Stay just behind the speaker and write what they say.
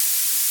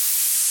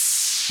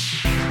Two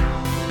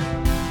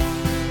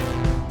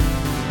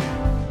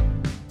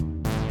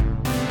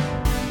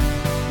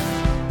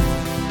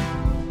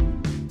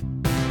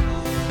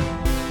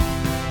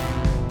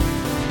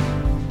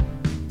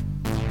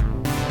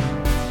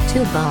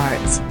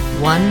Bards,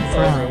 One Hello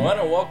Throne. everyone,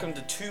 and welcome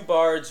to Two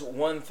Bards,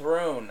 One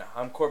Throne.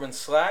 I'm Corbin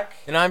Slack.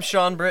 And I'm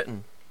Sean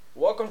Britton.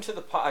 Welcome to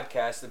the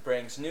podcast that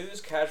brings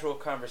news, casual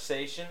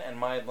conversation, and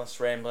mindless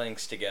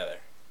ramblings together.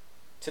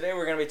 Today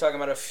we're going to be talking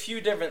about a few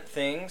different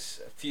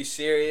things, a few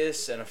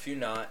serious and a few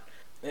not.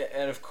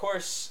 And of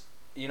course,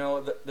 you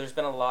know, there's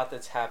been a lot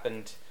that's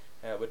happened.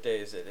 What day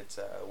is it? It's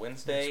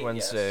Wednesday? It's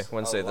Wednesday, yes,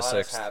 Wednesday the 6th. A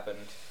lot has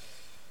happened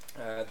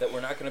that we're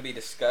not going to be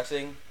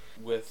discussing,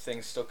 with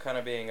things still kind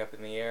of being up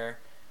in the air.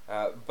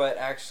 But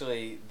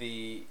actually,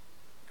 the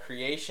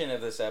creation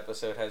of this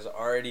episode has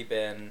already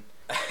been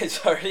a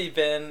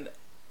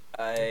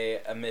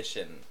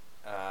mission.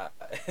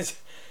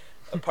 It's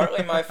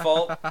partly my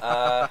fault.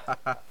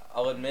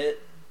 I'll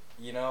admit,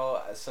 you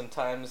know,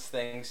 sometimes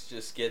things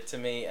just get to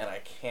me and I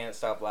can't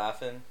stop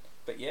laughing.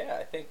 But yeah,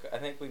 I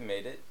think we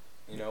made it.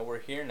 You know, we're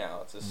here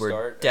now. It's a start.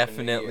 We're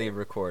definitely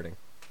recording.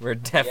 We're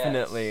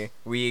definitely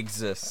we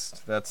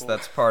exist. That's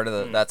part of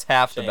the that's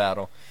half the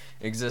battle.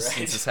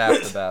 Existence is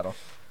half the battle.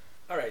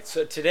 Alright,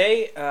 so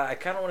today I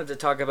kind of wanted to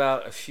talk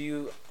about a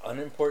few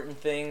unimportant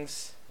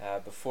things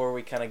before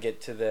we kind of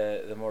get to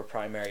the more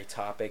primary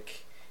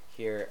topic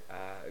here,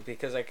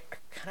 because I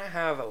kind of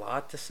have a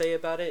lot to say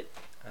about it,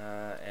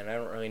 and I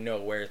don't really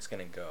know where it's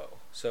going to go.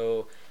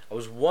 So I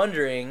was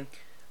wondering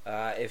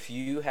if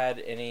you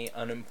had any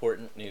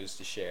unimportant news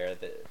to share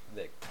that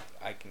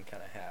I can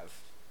kind of have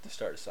to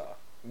start us off.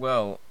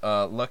 Well,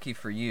 lucky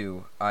for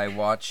you, I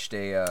watched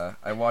a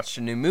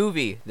new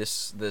movie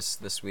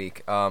this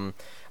week. I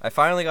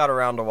finally got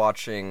around to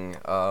watching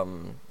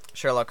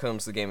Sherlock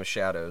Holmes: The Game of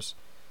Shadows.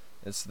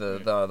 It's the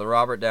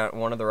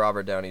one of the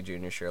Robert Downey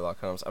Jr.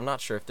 Sherlock Holmes. I'm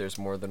not sure if there's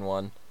more than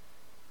one.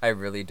 I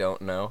really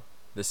don't know.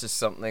 This is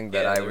something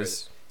that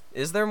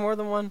Is there more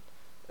than one?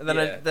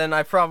 Then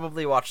I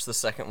probably watched the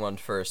second one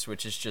first,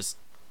 which is just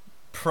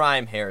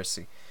prime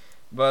heresy.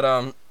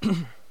 But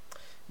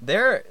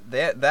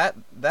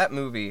that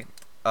movie,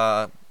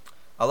 a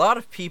lot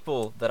of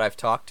people that I've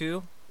talked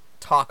to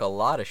talk a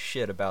lot of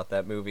shit about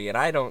that movie, and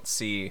I don't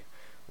see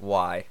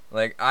why.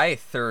 Like, I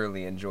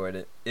thoroughly enjoyed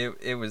it.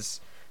 It was,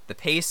 the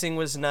pacing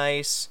was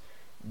nice,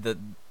 the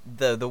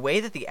way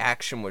that the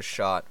action was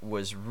shot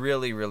was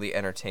really, really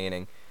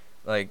entertaining.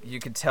 Like, you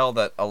could tell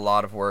that a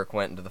lot of work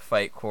went into the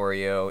fight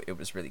choreo. It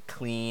was really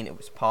clean, it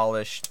was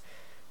polished.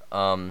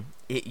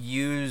 It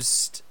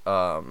used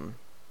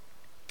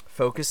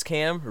focus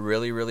cam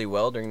really, really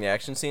well during the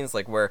action scenes,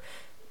 like where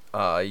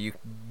you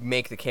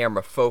make the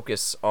camera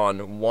focus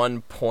on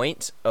one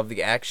point of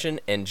the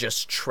action and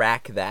just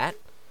track that.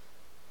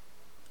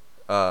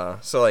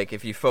 So like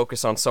if you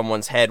focus on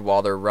someone's head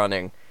while they're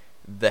running,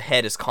 the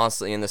head is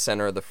constantly in the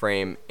center of the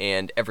frame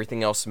and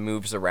everything else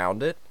moves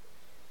around it.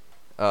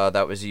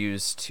 That was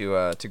used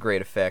to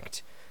great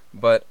effect.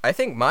 But I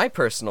think my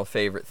personal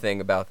favorite thing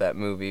about that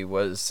movie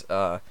was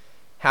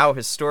how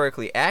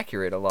historically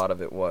accurate a lot of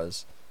it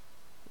was.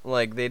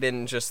 Like, they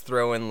didn't just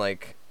throw in,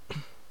 like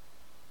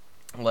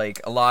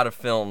a lot of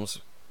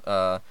films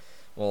will,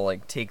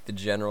 like, take the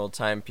general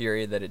time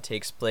period that it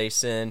takes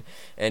place in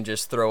and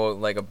just throw,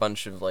 like, a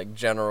bunch of, like,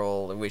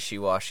 general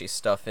wishy-washy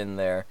stuff in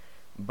there.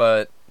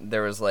 But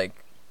there was,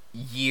 like,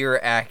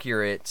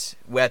 year-accurate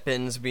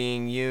weapons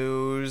being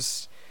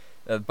used,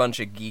 a bunch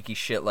of geeky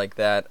shit like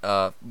that,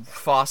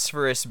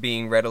 phosphorus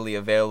being readily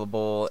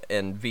available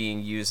and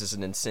being used as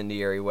an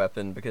incendiary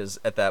weapon, because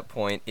at that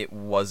point it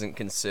wasn't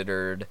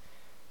considered...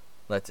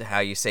 That's how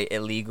you say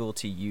illegal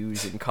to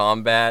use in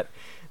combat.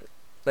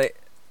 Like,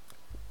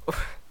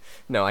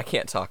 no, I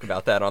can't talk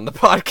about that on the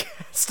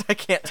podcast. I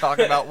can't talk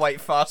about white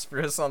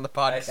phosphorus on the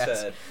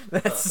podcast.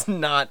 That's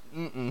not.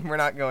 We're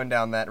not going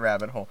down that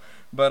rabbit hole.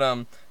 But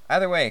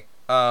either way,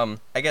 I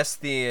guess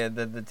the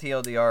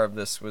TLDR of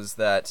this was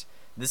that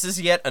this is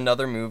yet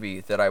another movie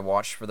that I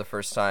watched for the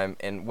first time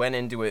and went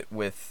into it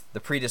with the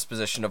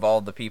predisposition of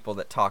all the people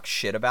that talk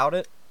shit about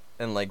it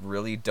and like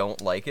really don't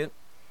like it.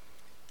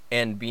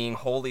 And being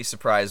wholly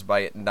surprised by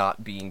it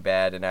not being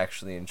bad and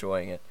actually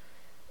enjoying it.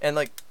 And,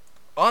 like,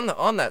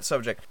 on that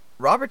subject,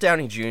 Robert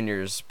Downey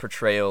Jr.'s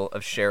portrayal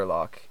of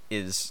Sherlock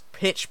is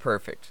pitch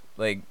perfect.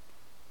 Like,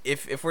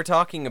 if we're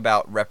talking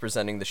about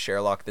representing the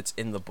Sherlock that's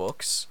in the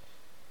books,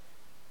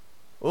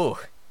 ooh,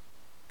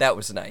 that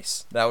was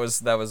nice. That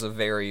was a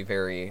very,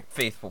 very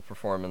faithful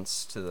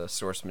performance to the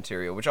source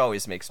material, which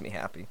always makes me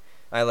happy.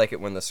 I like it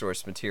when the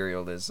source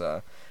material is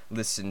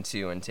listened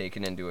to and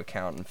taken into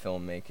account in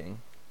filmmaking.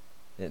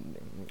 It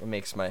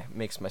makes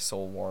my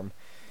soul warm.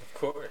 Of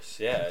course,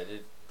 yeah.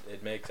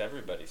 It makes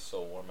everybody's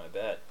soul warm, I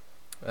bet.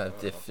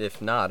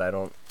 If not, I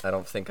don't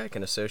think I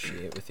can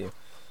associate with you.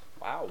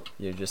 Wow.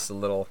 You're just a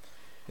little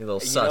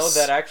sus. You know,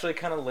 that actually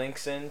kind of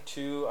links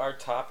into our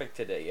topic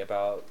today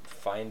about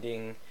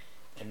finding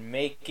and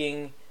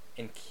making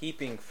and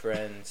keeping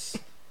friends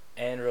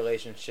and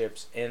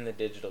relationships in the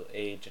digital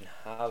age, and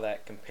how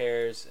that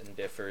compares and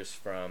differs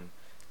from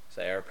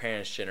say our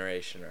parents'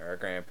 generation or our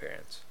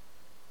grandparents.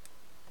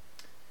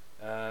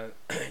 Uh,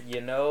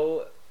 you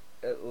know,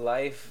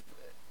 life.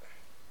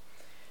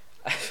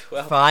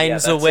 Well, yeah,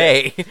 Finds a that's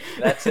way. it.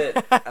 That's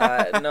it.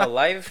 No,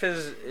 life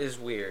is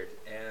weird,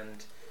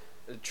 and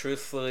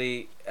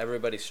truthfully,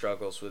 everybody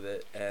struggles with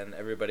it, and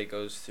everybody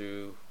goes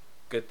through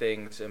good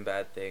things and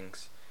bad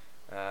things.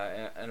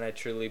 And I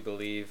truly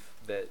believe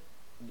that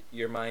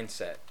your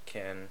mindset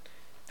can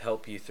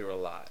help you through a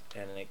lot,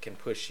 and it can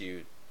push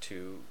you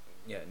to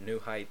new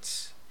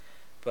heights.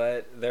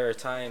 But there are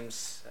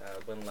times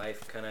when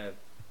life kind of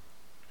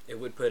it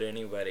would put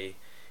anybody,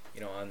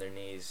 on their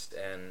knees,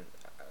 and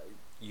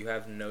you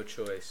have no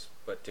choice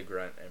but to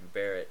grunt and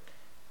bear it,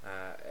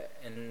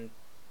 and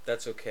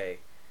that's okay.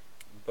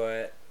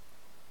 But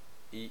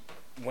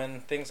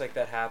when things like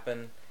that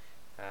happen,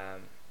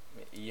 um,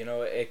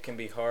 it can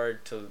be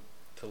hard to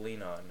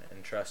lean on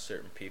and trust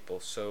certain people.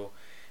 So,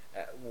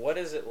 what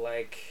is it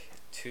like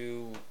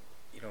to,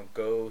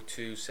 go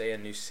to, say, a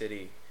new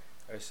city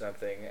or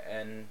something,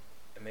 and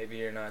maybe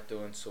you're not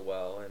doing so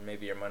well, and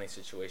maybe your money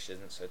situation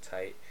isn't so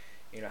tight?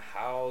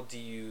 How do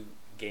you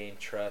gain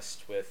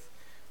trust with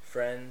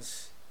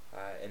friends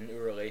and new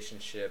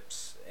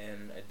relationships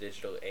in a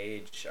digital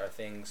age? Are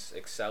things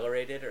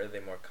accelerated, or are they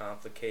more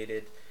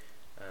complicated?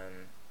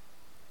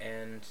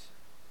 And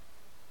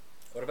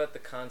what about the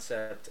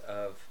concept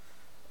of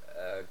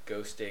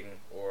ghosting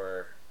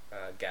or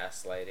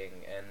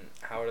gaslighting, and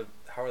how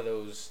are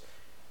those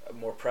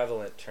more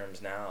prevalent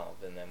terms now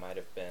than they might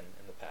have been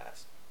in the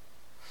past?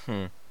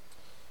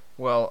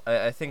 Well,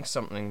 I think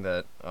something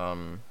that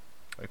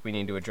we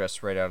need to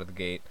address right out of the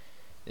gate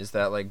is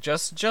that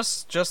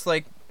just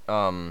like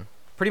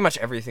pretty much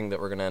everything that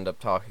we're gonna end up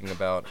talking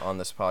about on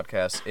this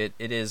podcast, it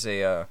is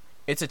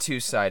it's a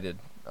two-sided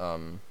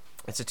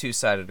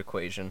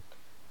equation.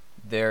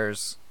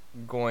 There's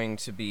going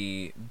to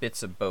be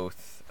bits of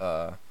both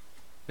I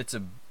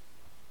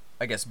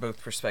guess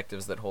both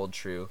perspectives that hold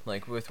true.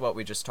 Like with what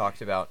we just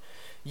talked about,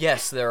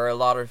 yes, there are a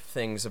lot of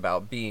things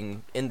about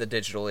being in the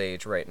digital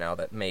age right now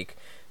that make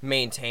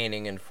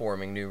maintaining and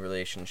forming new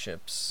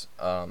relationships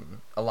a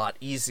lot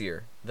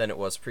easier than it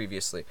was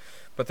previously.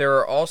 But there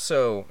are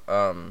also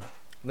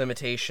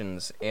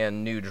limitations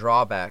and new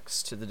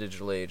drawbacks to the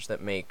digital age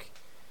that make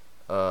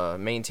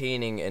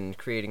maintaining and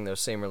creating those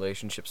same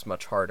relationships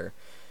much harder.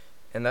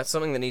 And that's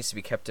something that needs to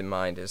be kept in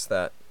mind, is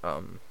that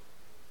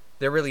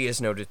there really is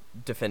no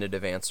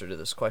definitive answer to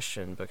this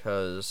question,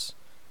 because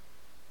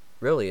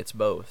really it's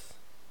both.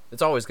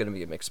 It's always going to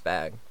be a mixed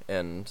bag,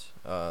 and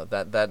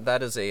that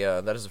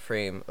is a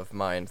frame of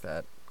mind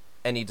that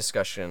any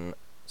discussion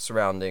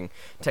surrounding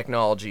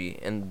technology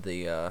in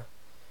the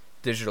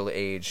digital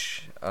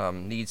age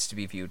needs to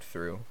be viewed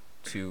through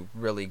to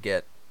really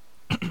get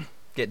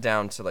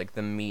down to like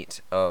the meat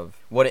of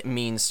what it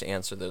means to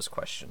answer those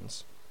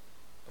questions.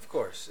 Of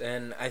course,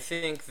 and I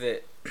think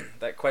that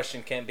that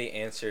question can't be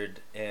answered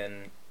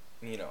in,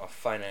 a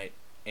finite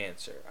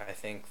answer. I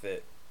think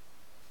that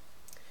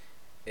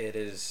it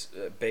is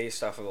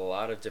based off of a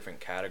lot of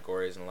different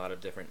categories and a lot of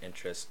different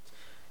interests.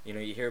 You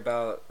hear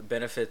about the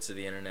benefits of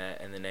the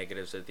internet and the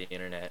negatives of the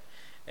internet,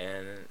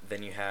 and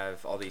then you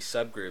have all these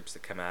subgroups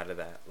that come out of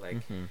that.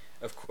 Like,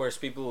 of course,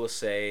 people will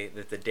say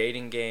that the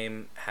dating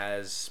game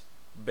has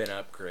been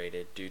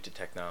upgraded due to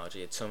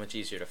technology. It's so much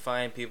easier to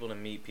find people, to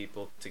meet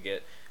people, to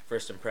get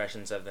first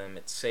impressions of them.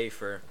 It's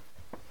safer.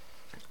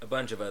 A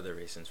bunch of other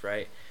reasons,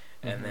 right?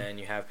 And then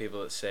you have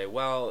people that say,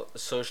 well,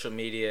 social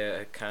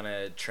media kind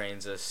of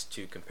trains us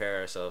to compare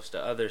ourselves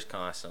to others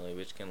constantly,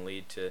 which can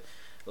lead to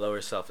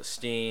lower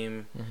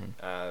self-esteem,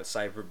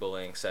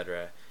 cyberbullying,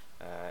 etc.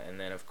 And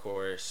then, of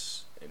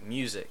course,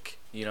 music.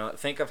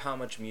 Think of how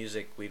much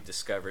music we've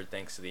discovered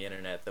thanks to the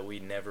internet that we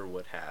never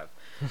would have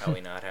had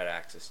we not had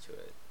access to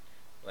it.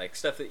 Like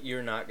stuff that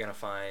you're not going to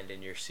find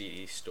in your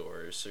CD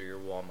stores or your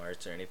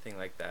Walmarts or anything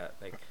like that.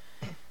 Like,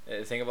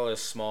 think of all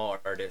those small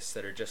artists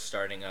that are just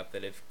starting up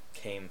that have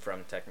came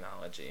from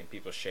technology and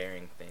people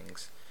sharing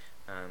things.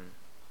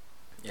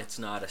 It's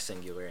not a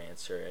singular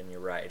answer, and you're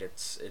right.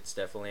 It's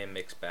definitely a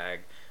mixed bag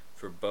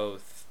for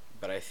both.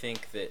 But I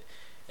think that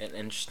an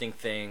interesting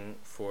thing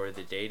for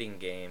the dating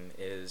game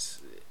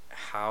is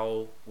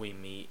how we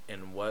meet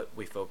and what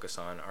we focus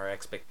on. Our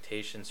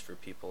expectations for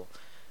people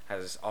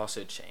has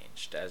also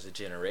changed as a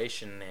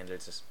generation and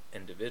as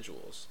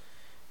individuals.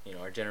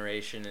 Our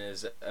generation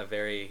is a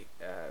very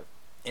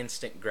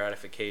instant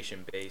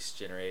gratification based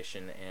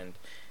generation, and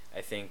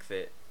I think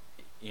that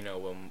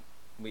when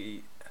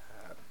we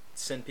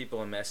send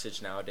people a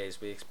message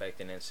nowadays, we expect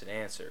an instant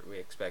answer. We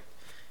expect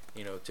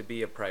to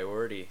be a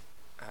priority,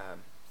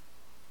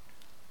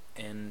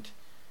 and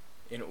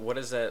what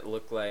does that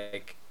look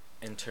like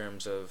in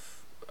terms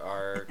of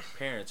our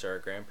parents or our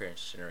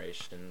grandparents'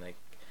 generation? Like,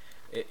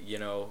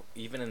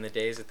 even in the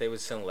days that they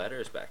would send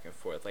letters back and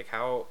forth, like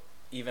how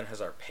even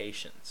has our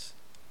patience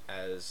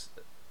as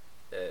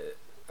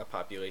a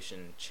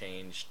population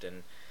changed,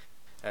 and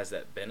has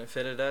that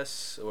benefited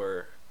us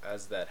or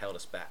has that held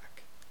us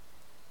back?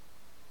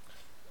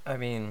 I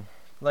mean,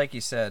 like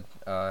you said,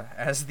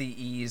 as the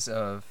ease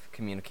of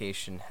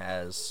communication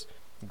has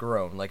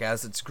grown. Like,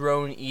 as it's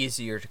grown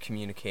easier to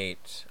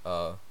communicate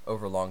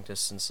over long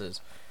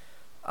distances,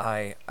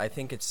 I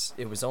think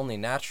it was only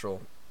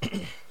natural,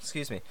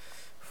 excuse me,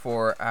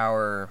 for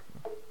our,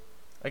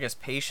 I guess,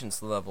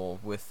 patience level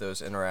with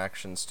those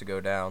interactions to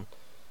go down,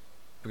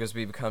 because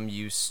we become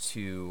used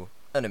to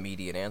an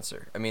immediate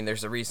answer. I mean,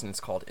 there's a reason it's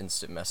called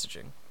instant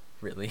messaging,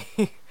 really.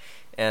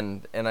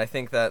 and I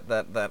think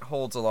that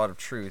holds a lot of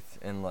truth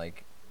in,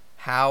 like,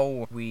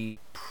 how we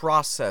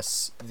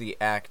process the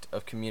act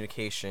of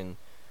communication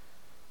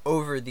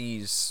over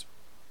these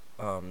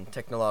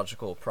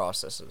technological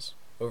processes,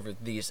 over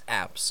these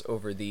apps,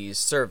 over these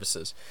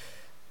services,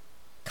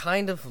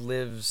 kind of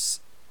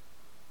lives,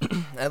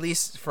 at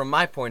least from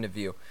my point of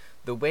view,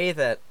 the way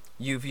that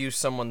you view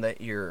someone that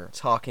you're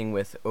talking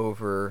with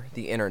over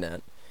the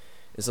internet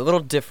is a little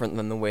different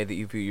than the way that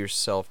you view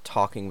yourself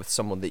talking with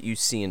someone that you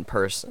see in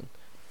person.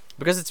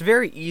 Because it's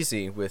very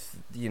easy with,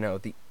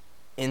 the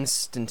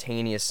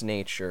instantaneous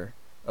nature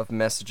of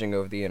messaging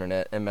over the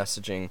internet and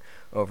messaging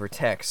over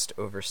text,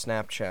 over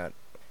Snapchat.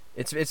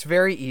 It's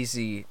very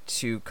easy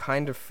to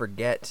kind of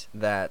forget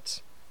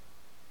that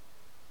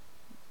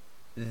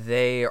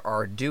they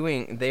are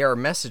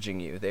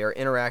messaging you, they are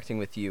interacting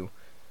with you,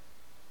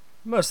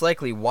 most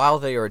likely while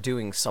they are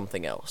doing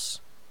something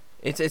else.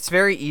 It's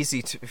very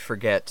easy to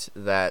forget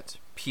that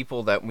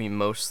people that we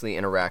mostly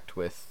interact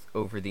with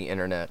over the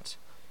internet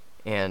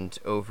and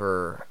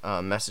over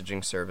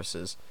messaging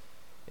services,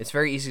 it's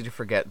very easy to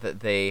forget that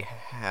they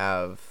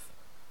have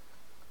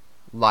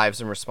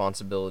lives and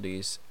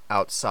responsibilities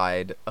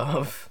outside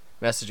of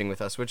messaging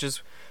with us, which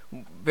is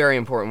very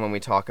important when we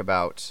talk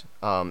about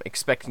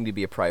expecting to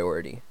be a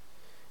priority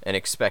and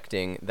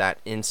expecting that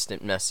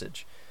instant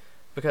message.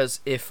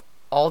 Because if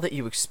all that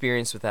you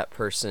experience with that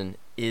person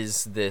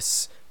is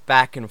this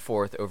back and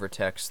forth over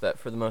text that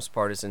for the most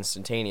part is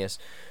instantaneous,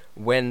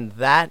 when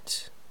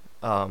that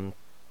volley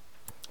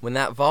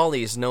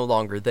is no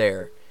longer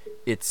there,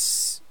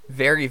 it's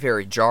very,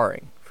 very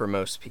jarring for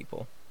most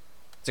people.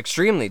 It's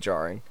extremely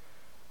jarring,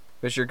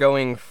 because you're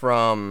going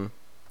from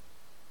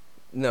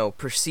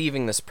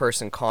perceiving this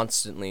person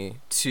constantly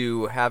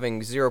to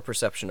having zero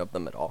perception of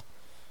them at all.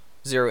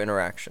 Zero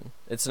interaction.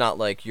 It's not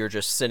like you're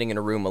just sitting in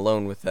a room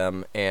alone with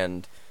them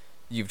and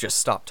you've just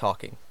stopped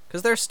talking,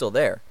 because they're still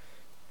there.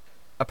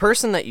 A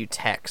person that you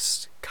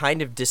text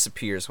kind of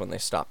disappears when they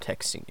stop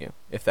texting you,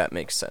 if that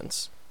makes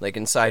sense. Like,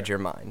 inside your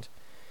mind.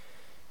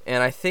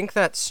 And I think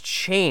that's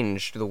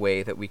changed the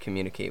way that we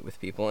communicate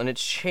with people, and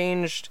it's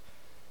changed,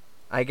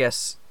 I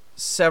guess,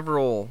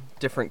 several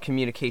different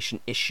communication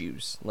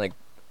issues, like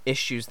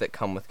issues that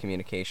come with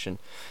communication.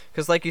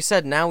 Because like you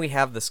said, now we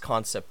have this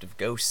concept of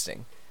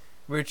ghosting,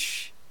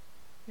 which,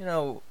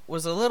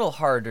 was a little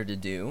harder to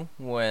do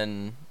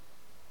when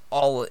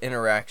all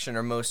interaction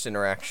or most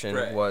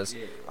interaction was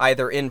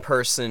either in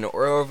person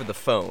or over the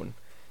phone.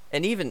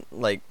 And even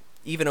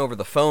over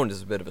the phone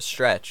is a bit of a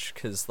stretch,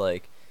 because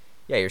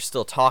you're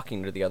still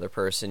talking to the other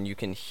person, you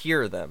can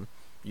hear them,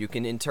 you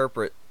can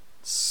interpret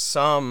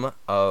some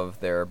of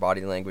their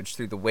body language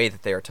through the way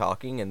that they are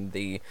talking and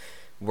the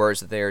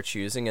words that they are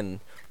choosing and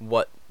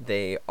what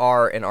they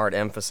are and aren't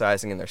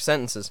emphasizing in their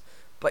sentences,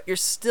 but you're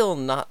still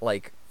not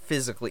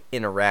physically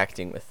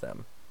interacting with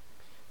them.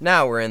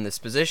 Now we're in this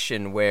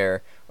position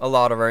where a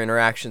lot of our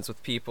interactions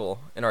with people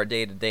in our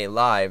day-to-day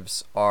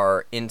lives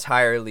are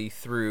entirely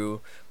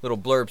through little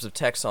blurbs of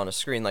text on a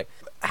screen.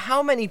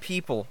 How many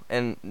people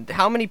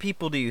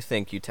do you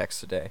think you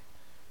text a day?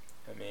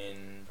 I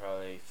mean,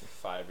 probably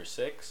 5 or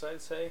 6,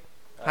 I'd say.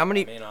 How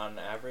many? I mean, on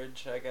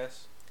average, I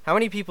guess. How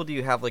many people do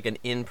you have an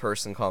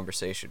in-person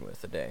conversation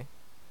with a day?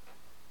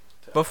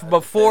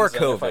 Before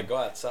COVID. If I go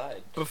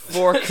outside.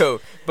 Before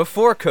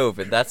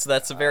COVID.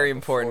 That's very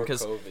important,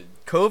 because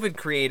COVID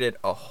created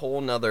a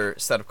whole nother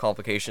set of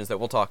complications that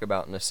we'll talk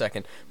about in a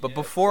second. But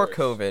before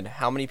COVID,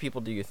 how many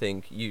people do you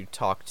think you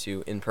talk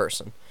to in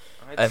person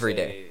every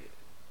day?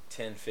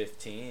 10,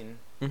 15,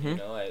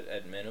 Mm-hmm.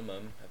 at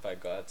minimum, if I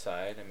go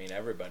outside. I mean,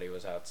 everybody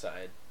was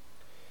outside.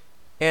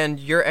 And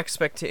your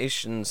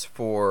expectations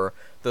for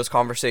those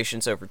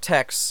conversations over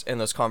text and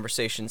those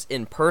conversations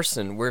in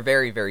person were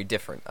very, very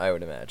different, I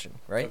would imagine,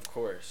 right? Of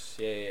course.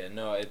 Yeah.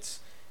 No, it's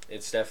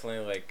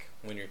definitely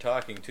when you're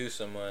talking to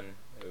someone,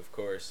 of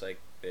course,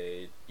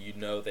 they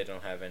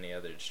don't have any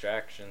other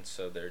distractions,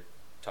 so they're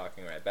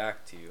talking right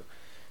back to you.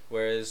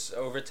 Whereas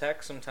over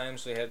text,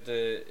 sometimes we had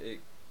to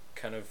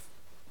kind of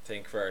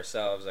think for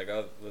ourselves,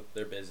 oh,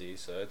 they're busy,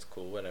 so it's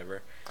cool,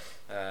 whatever.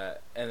 And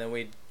then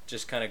we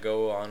just kind of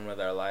go on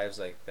with our lives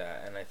like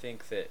that. And I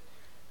think that,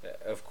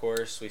 of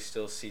course, we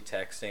still see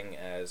texting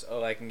as,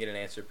 I can get an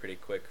answer pretty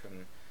quick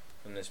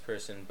from this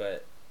person.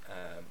 But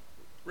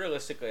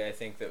realistically, I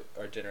think that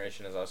our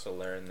generation has also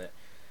learned that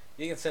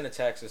you can send a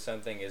text if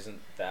something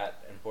isn't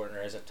that important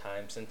or isn't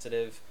time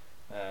sensitive.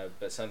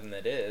 But something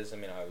that is,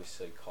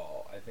 obviously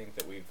call. I think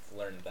that we've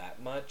learned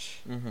that much.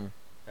 Mm-hmm.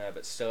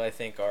 But still, I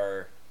think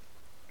our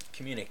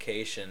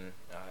communication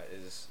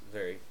is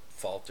very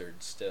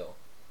faltered still.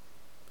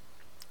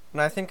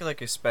 And I think,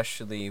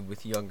 especially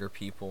with younger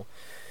people,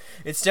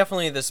 it's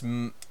definitely this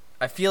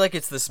I feel like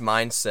it's this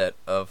mindset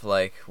of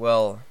like,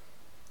 well,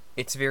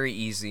 it's very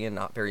easy and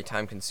not very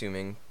time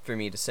consuming for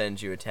me to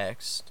send you a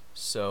text,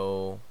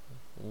 so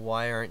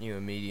why aren't you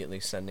immediately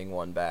sending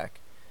one back?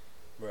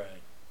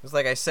 Right. Because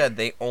like I said,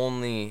 they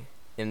only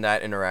in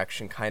that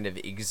interaction kind of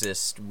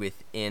exist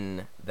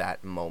within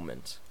that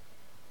moment.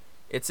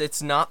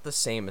 It's not the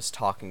same as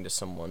talking to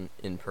someone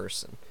in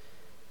person.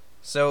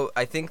 So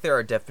I think there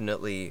are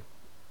definitely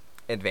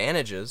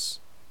advantages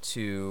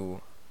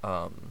to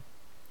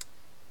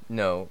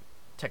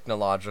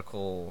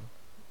technological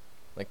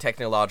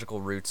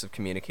routes of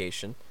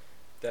communication.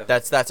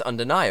 Definitely. That's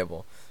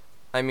undeniable.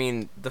 I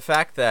mean, the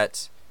fact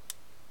that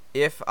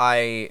if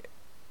I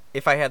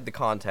had the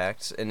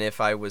contacts and if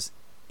I was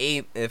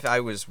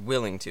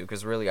willing to,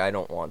 because really I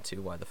don't want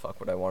to, why the fuck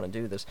would I want to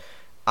do this?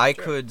 I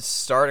Sure. could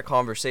start a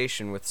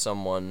conversation with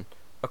someone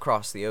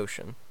across the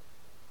ocean.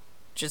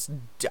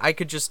 I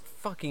could just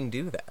fucking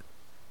do that.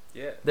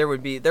 Yeah. There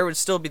would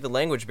still be the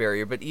language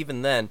barrier, but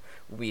even then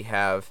we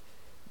have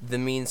the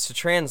means to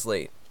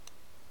translate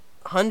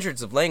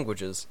hundreds of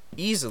languages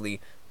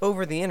easily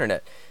over the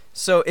internet.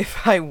 So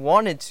if I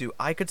wanted to,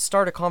 I could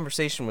start a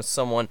conversation with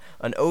someone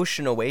an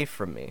ocean away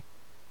from me.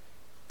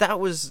 That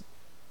was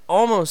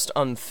almost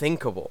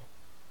unthinkable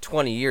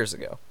 20 years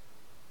ago.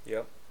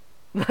 Yep.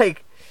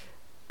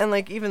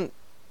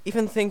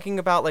 Even thinking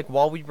about like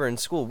while we were in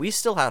school, we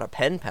still had a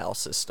pen pal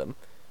system.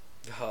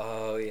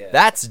 Oh yeah.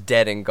 That's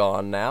dead and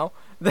gone now.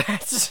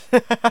 That's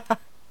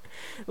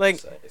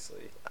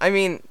Precisely. I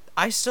mean,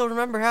 I still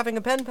remember having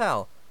a pen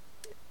pal.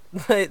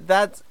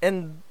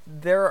 And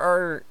there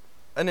are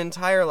an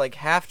entire like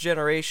half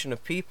generation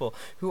of people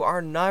who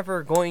are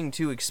never going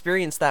to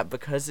experience that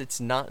because it's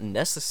not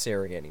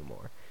necessary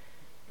anymore.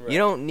 Right. You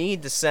don't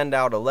need to send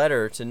out a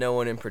letter to no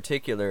one in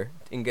particular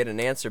and get an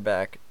answer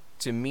back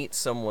to meet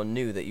someone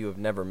new that you have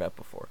never met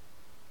before.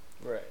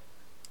 Right.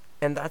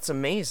 And that's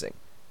amazing.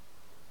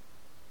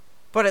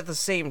 But at the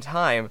same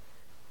time,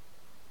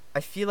 I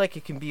feel like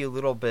it can be a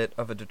little bit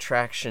of a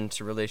detraction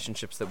to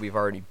relationships that we've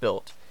already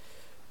built.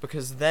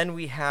 Because then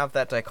we have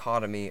that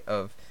dichotomy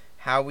of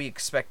how we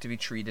expect to be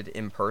treated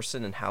in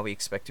person and how we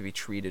expect to be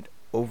treated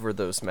over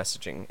those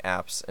messaging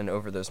apps and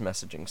over those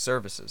messaging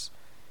services.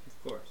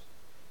 Of course.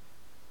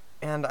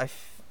 And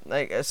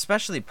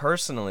especially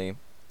personally,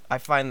 I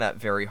find that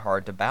very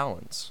hard to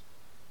balance.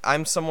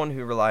 I'm someone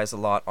who relies a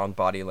lot on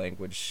body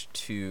language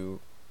to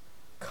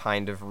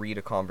kind of read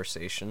a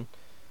conversation.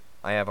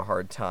 I have a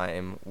hard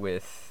time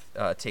with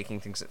taking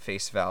things at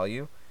face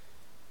value.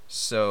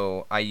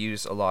 So I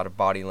use a lot of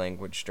body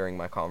language during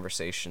my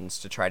conversations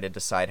to try to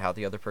decide how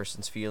the other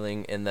person's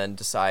feeling and then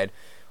decide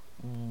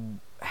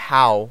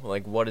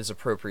what is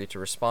appropriate to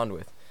respond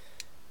with.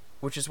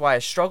 Which is why I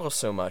struggle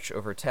so much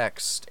over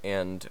text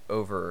and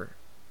over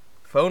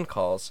phone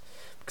calls,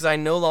 because I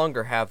no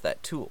longer have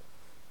that tool.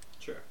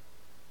 Sure.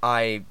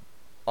 I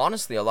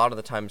honestly a lot of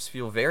the times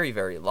feel very,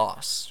 very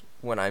lost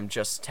when I'm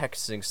just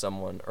texting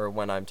someone or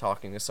when I'm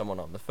talking to someone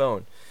on the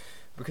phone,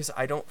 because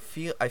I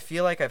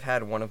feel like I've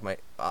had one of my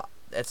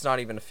it's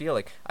not even a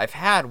feeling. I've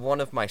had one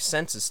of my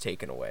senses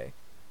taken away.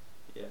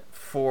 Yeah.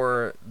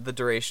 For the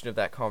duration of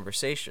that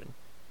conversation.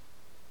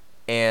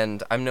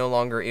 And I'm no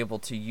longer able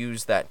to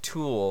use that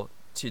tool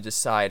to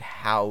decide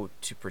how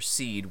to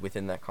proceed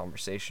within that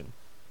conversation.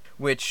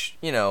 Which,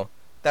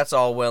 that's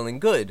all well and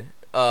good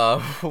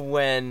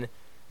when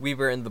we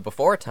were in the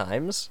before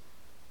times.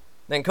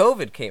 Then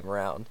COVID came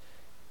around.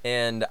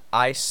 And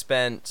I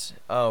spent,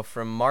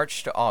 from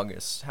March to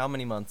August, how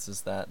many months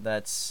is that?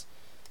 That's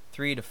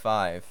 3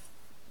 to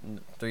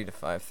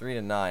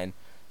 9.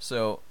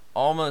 So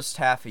almost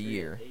half a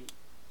year.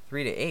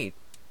 3 to 8.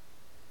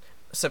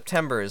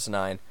 September is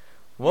 9.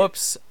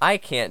 Whoops, I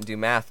can't do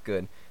math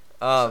good.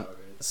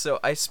 So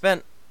I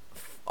spent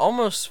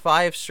almost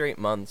 5 straight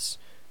months.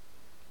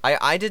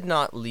 I did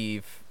not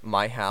leave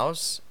my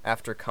house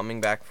after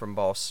coming back from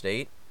Ball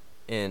State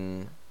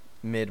in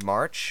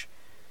mid-March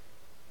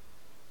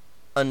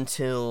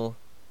until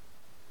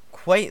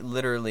quite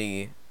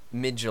literally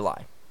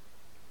mid-July.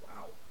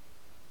 Wow.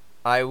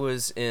 I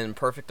was in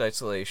perfect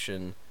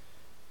isolation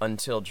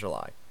until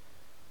July.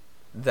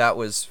 That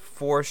was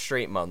 4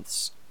 straight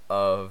months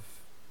of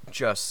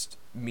just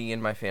me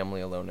and my family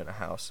alone in a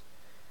house.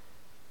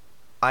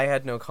 I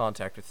had no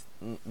contact with,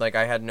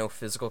 I had no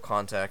physical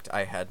contact,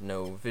 I had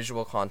no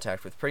visual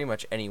contact with pretty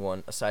much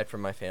anyone aside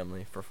from my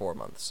family for 4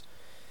 months.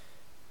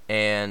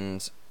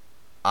 And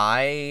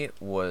I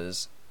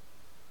was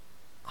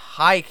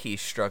high-key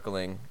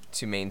struggling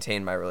to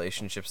maintain my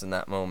relationships in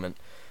that moment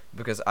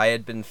because I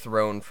had been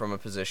thrown from a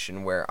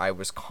position where I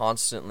was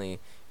constantly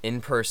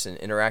in person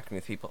interacting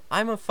with people.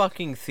 I'm a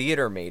fucking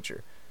theater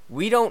major.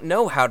 We don't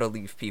know how to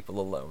leave people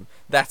alone.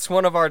 That's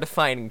one of our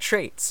defining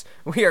traits.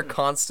 We are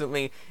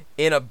constantly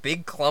in a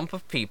big clump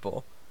of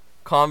people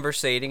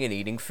conversating and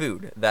eating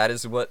food. That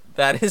is what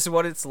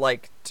it's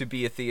like to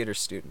be a theater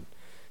student.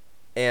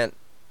 And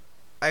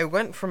I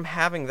went from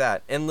having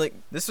that, and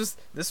this was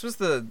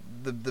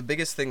the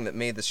biggest thing that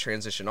made this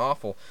transition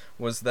awful,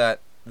 was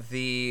that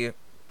the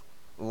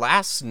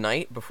last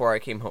night before I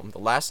came home, the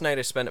last night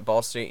I spent at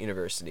Ball State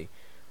University,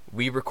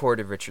 we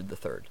recorded Richard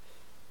III.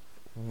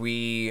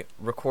 We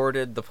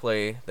recorded the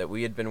play that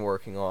we had been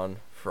working on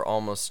for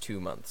almost 2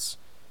 months,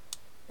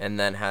 and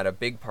then had a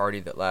big party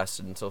that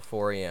lasted until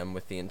 4 a.m.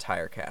 with the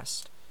entire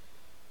cast.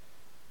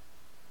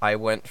 I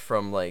went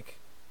from, like,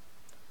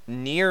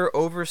 near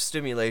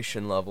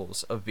overstimulation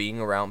levels of being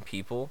around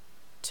people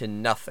to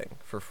nothing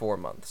for 4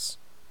 months.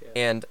 Yeah.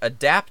 And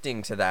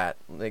adapting to that,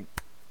 like,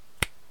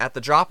 at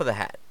the drop of the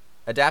hat,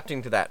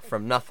 adapting to that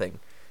from nothing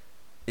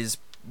is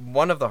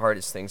one of the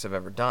hardest things I've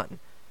ever done.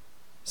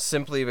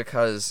 Simply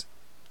because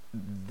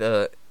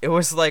it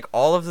was like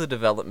all of the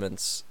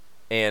developments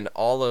and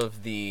all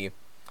of the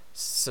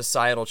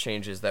societal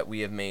changes that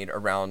we have made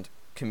around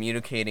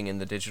communicating in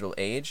the digital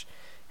age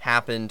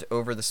happened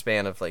over the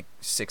span of like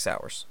 6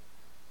 hours.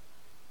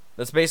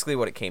 That's basically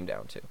what it came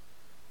down to.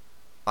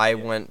 I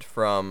went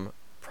from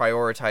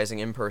prioritizing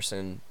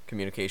in-person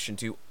communication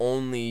to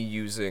only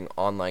using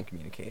online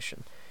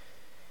communication.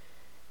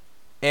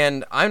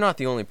 And I'm not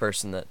the only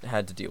person that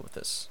had to deal with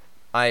this.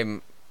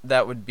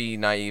 That would be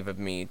naive of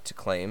me to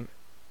claim.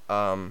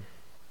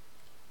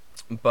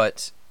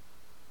 But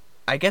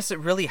I guess it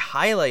really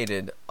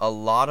highlighted a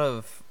lot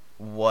of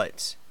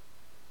what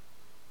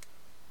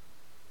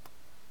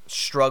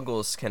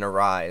struggles can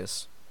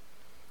arise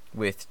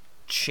with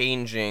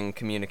changing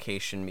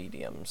communication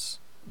mediums.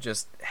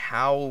 Just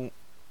how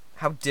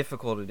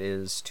difficult it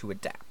is to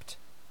adapt.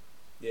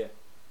 Yeah.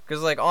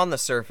 Because, like, on the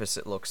surface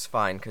it looks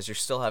fine, because you're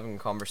still having a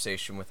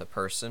conversation with a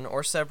person,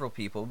 or several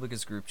people,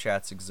 because group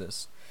chats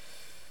exist.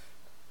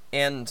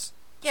 And,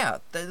 yeah,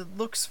 that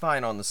looks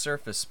fine on the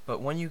surface, but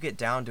when you get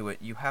down to it,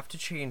 you have to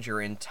change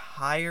your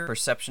entire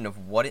perception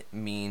of what it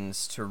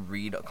means to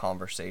read a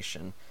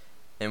conversation,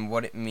 and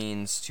what it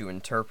means to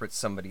interpret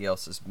somebody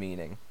else's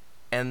meaning.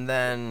 And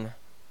then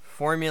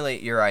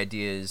formulate your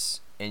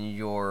ideas and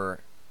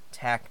your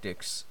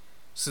tactics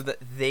so that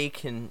they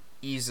can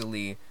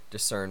easily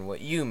discern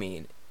what you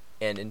mean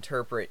and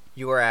interpret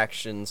your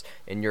actions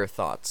and your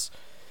thoughts.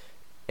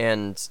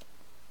 And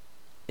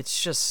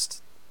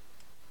it's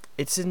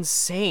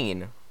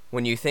insane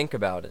when you think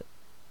about it.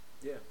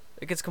 Yeah.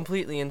 It gets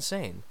completely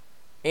insane.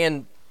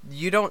 And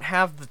you don't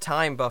have the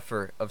time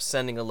buffer of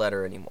sending a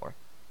letter anymore.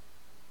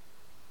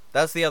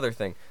 That's the other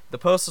thing. The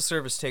Postal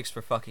Service takes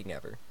for fucking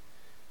ever.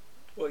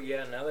 Well,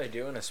 yeah, now they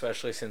do, and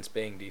especially since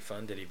being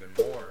defunded even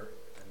more.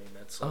 I mean,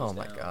 that slows down. Oh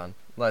my god.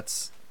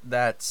 That's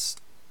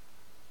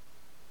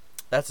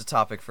a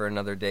topic for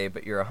another day,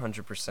 but you're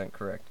 100%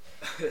 correct.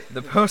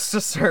 The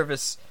Postal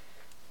Service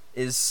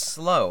is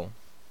slow.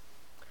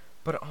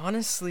 But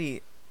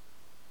honestly,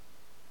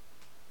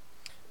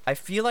 I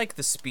feel like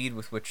the speed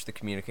with which the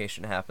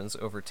communication happens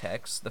over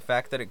text, the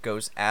fact that it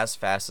goes as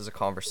fast as a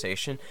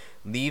conversation,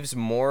 leaves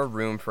more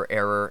room for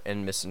error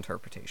and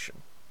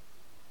misinterpretation.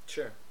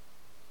 Sure.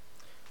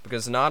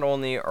 Because not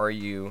only are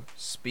you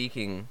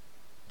speaking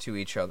to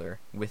each other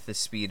with the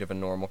speed of a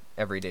normal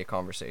everyday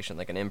conversation,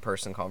 like an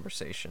in-person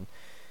conversation,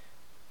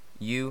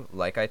 you,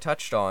 like I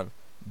touched on,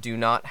 do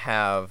not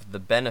have the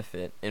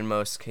benefit, in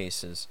most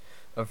cases,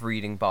 of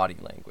reading body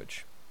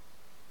language.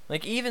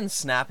 Like, even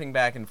snapping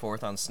back and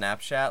forth on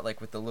Snapchat, like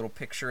with the little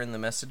picture in the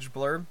message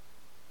blurb,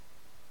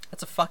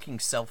 that's a fucking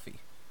selfie.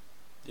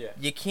 Yeah.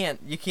 You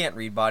can't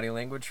read body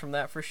language from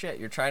that for shit.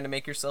 You're trying to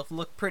make yourself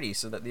look pretty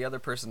so that the other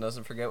person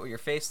doesn't forget what your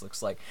face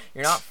looks like.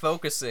 You're not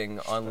focusing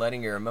on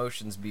letting your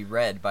emotions be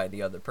read by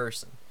the other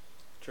person.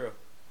 True.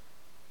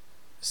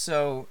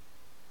 So,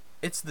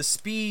 it's the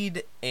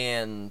speed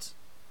and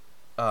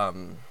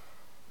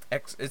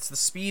it's the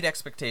speed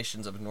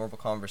expectations of a normal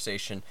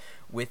conversation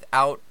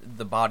without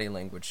the body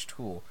language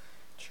tool.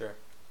 Sure.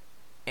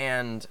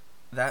 And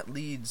that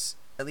leads,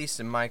 at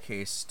least in my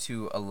case,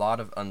 to a lot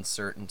of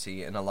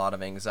uncertainty and a lot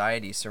of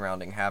anxiety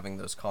surrounding having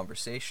those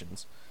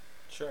conversations.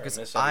 Sure, and Because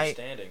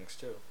misunderstandings,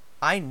 too.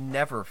 I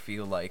never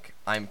feel like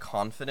I'm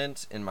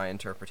confident in my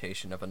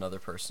interpretation of another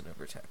person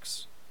over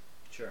text.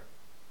 Sure.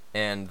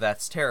 And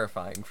that's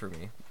terrifying for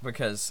me,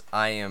 because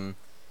I am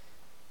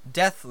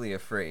deathly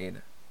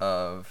afraid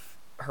of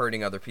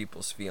hurting other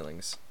people's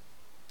feelings.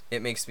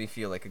 It makes me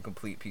feel like a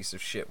complete piece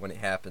of shit when it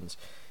happens.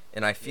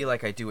 And I feel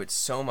like I do it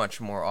so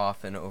much more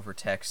often over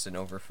text and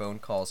over phone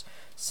calls,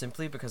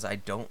 simply because I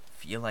don't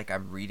feel like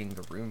I'm reading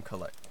the room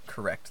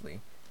correctly.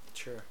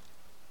 Sure.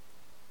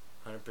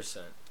 100%.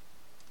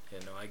 Yeah,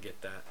 no, I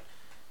get that.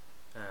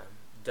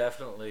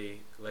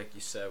 Definitely, like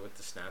you said, with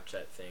the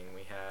Snapchat thing,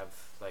 we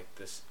have like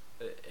this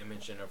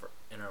image in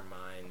our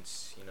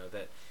minds, you know,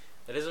 that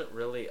isn't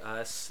really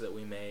us, that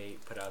we may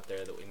put out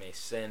there, that we may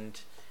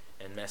send,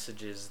 and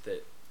messages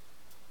that,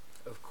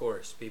 of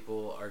course,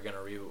 people are going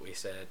to read what we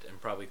said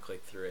and probably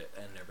click through it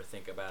and never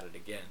think about it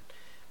again.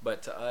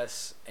 But to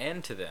us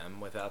and to them,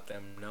 without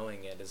them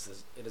knowing it,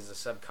 it is a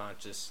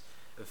subconscious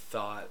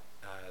thought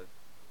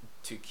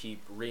to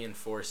keep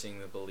reinforcing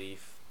the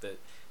belief that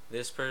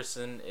this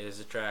person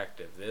is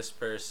attractive, this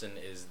person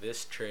is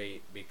this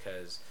trait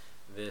because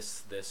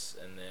this,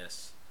 and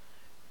this.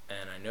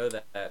 And I know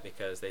that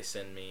because they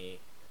send me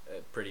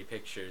pretty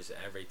pictures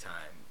every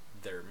time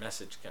their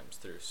message comes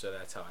through, so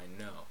that's how I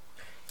know.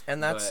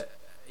 And that's... But,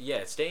 yeah,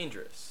 it's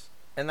dangerous.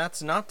 And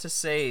that's not to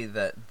say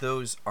that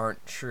those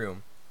aren't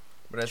true,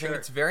 but I think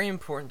it's very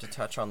important to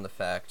touch on the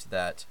fact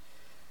that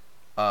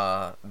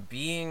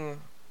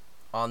being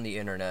on the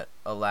internet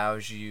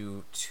allows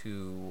you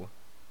to,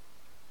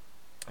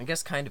 I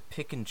guess, kind of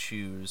pick and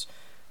choose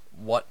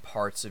what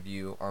parts of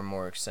you are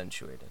more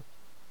accentuated,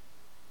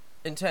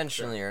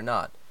 intentionally or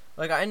not.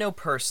 Like, I know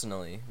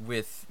personally,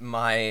 with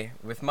my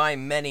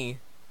many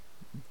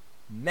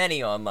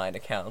online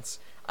accounts,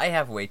 I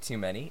have way too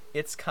many.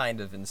 It's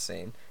kind of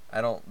insane.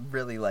 I don't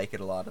really like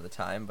it a lot of the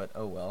time, but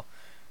oh well.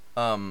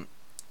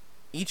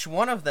 Each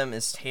one of them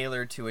is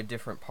tailored to a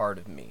different part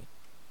of me,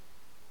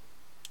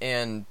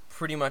 and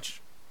pretty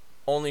much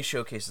only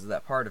showcases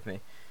that part of me.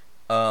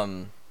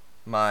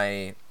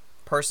 My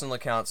personal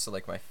accounts, so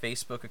like my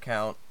Facebook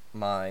account,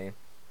 even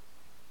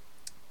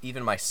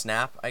my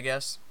Snap, I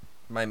guess,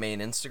 my main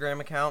Instagram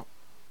account.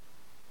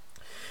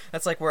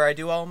 That's like where I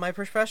do all my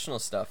professional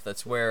stuff.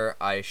 That's where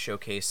I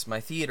showcase my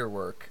theater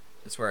work.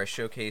 That's where I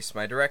showcase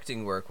my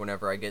directing work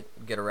whenever I get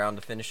around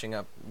to finishing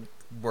up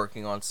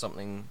working on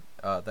something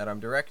that I'm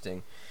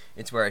directing.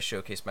 It's where I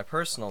showcase my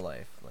personal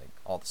life, like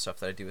all the stuff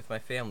that I do with my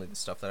family, the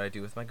stuff that I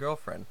do with my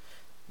girlfriend,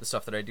 the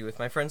stuff that I do with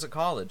my friends at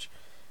college.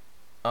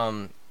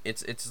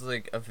 It's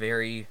like a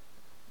very,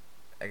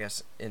 I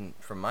guess,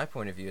 from my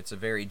point of view, it's a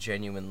very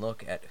genuine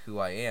look at who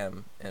I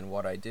am and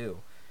what I do.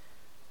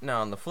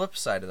 Now, on the flip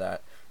side of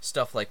that,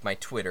 stuff like my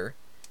Twitter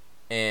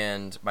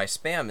and my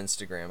spam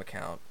Instagram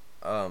account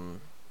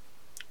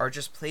are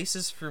just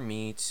places for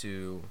me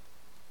to,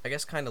 I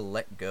guess, kind of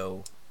let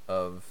go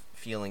of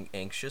feeling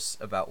anxious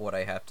about what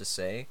I have to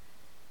say,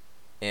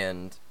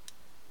 and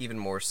even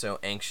more so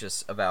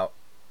anxious about,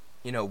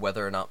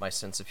 whether or not my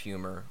sense of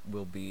humor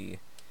will be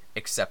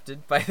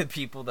accepted by the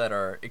people that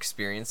are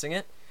experiencing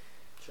it.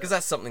 Because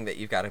that's something that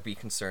you've got to be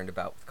concerned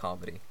about with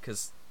comedy.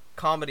 Because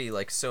comedy,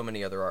 like so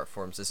many other art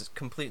forms, is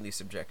completely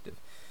subjective.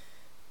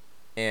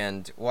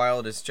 And while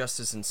it is just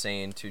as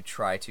insane to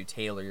try to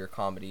tailor your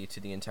comedy to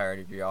the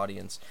entirety of your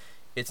audience,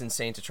 it's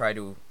insane to try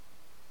to,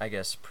 I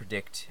guess,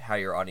 predict how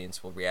your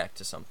audience will react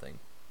to something.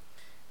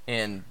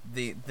 And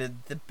the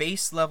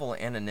base level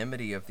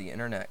anonymity of the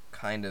internet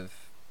kind of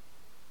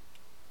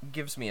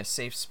gives me a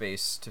safe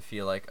space to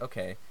feel like,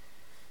 okay,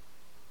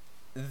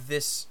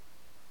 this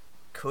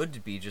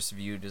could be just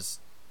viewed as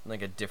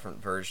like a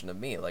different version of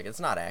me. Like, it's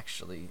not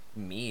actually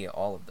me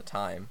all of the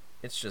time.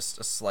 It's just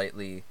a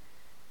slightly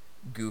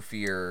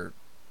goofier,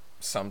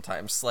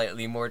 sometimes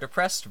slightly more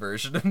depressed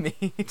version of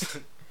me.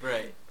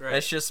 Right.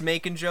 It's just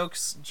making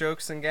jokes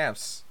and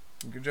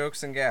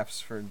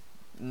gaffes for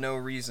no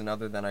reason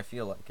other than I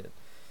feel like it.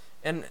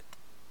 And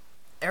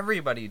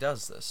everybody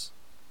does this.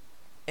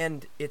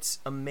 And it's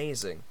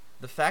amazing.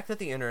 The fact that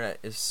the internet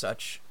is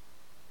such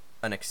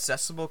an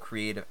accessible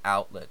creative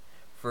outlet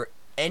for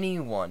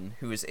anyone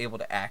who is able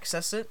to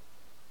access it,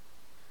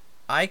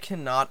 I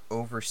cannot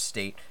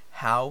overstate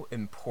how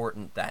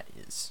important that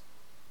is.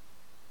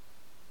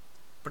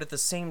 But at the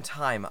same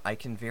time, I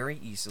can very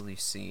easily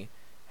see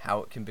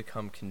how it can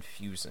become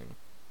confusing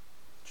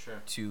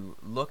to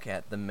look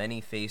at the many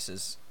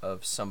faces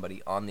of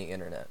somebody on the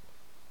internet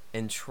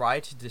and try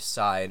to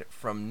decide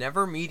from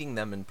never meeting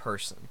them in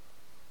person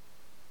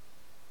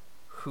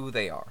who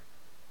they are.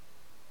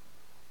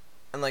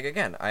 And like,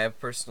 again, I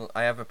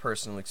have a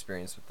personal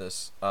experience with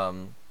this.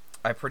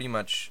 I pretty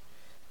much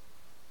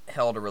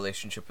held a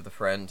relationship with a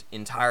friend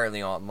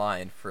entirely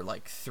online for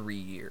like 3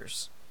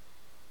 years.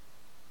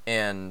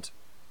 And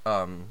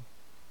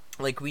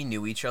like, we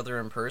knew each other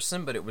in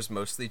person, but it was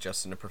mostly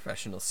just in a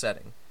professional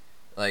setting.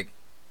 Like,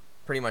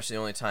 pretty much the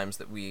only times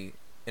that we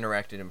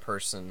interacted in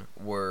person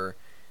were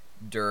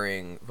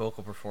during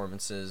vocal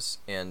performances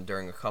and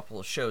during a couple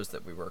of shows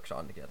that we worked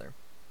on together.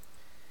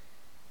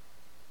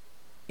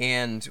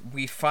 And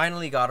we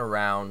finally got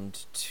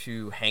around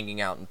to hanging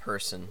out in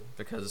person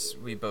because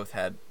we both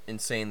had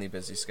insanely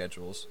busy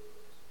schedules.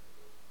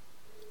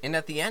 And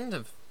at the end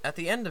of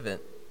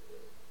it,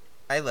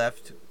 I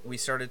left, we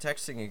started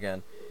texting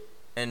again,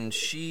 and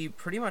she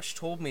pretty much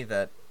told me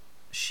that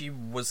she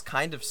was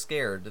kind of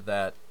scared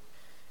that,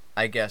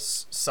 I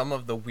guess, some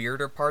of the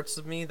weirder parts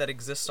of me that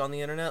exist on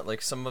the internet,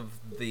 like some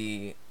of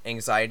the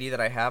anxiety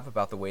that I have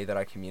about the way that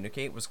I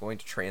communicate, was going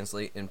to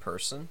translate in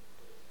person.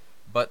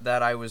 But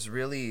that I was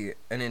really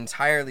an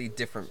entirely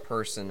different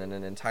person and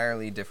an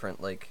entirely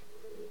different, like,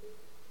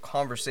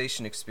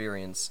 conversation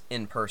experience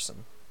in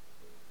person.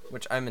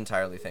 Which I'm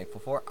entirely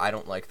thankful for. I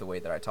don't like the way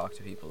that I talk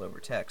to people over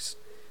text.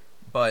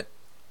 But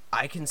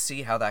I can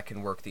see how that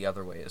can work the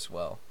other way as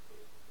well.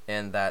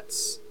 And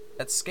that's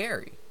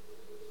scary.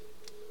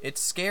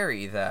 It's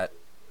scary that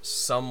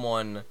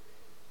someone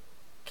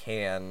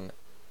can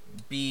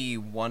be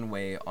one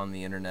way on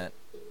the internet,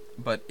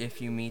 but if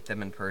you meet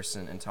them in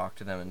person and talk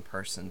to them in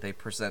person, they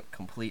present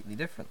completely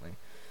differently.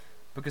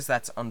 Because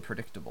that's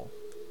unpredictable.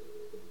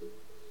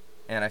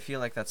 And I feel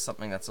like that's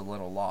something that's a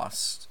little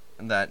lost.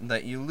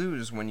 That you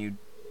lose when you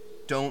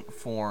don't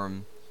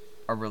form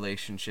a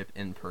relationship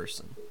in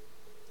person.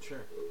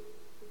 Sure.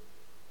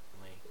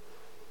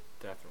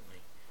 Definitely.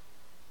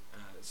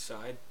 So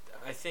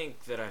I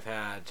think that I've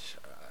had,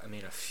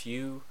 a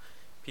few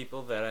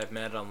people that I've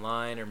met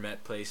online or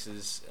met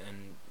places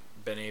and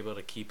been able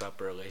to keep up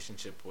a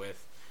relationship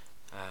with.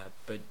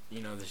 But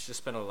there's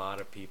just been a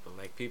lot of people,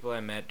 like people I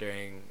met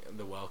during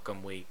the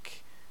welcome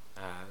week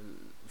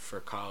for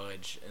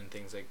college and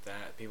things like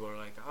that. People are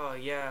like, oh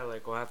yeah,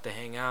 like we'll have to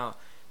hang out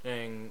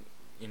during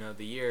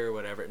the year or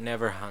whatever.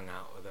 Never hung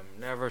out with them,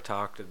 never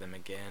talked to them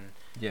again.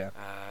 Yeah.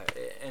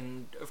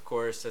 And of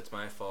course that's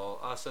my fault,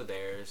 also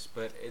theirs,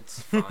 but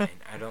it's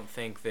fine. I don't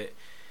think that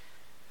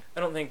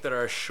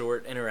our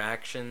short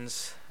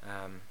interactions,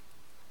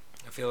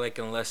 I feel like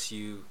unless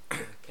you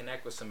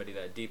connect with somebody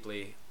that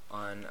deeply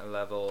on a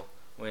level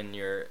when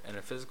you're in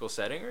a physical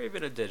setting or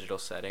even a digital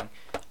setting,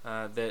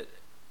 that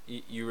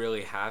you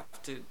really have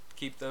to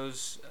keep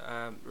those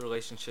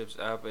relationships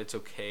up. It's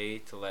okay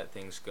to let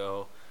things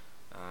go,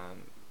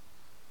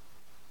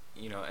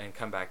 and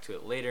come back to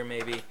it later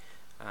maybe.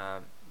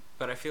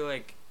 But I feel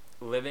like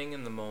living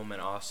in the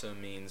moment also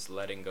means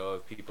letting go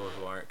of people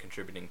who aren't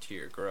contributing to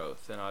your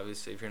growth. And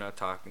obviously if you're not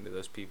talking to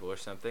those people or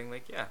something,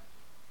 like, yeah,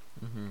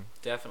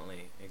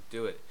 definitely, like,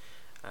 do it.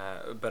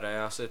 But I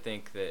also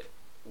think that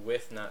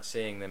with not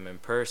seeing them in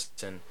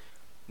person,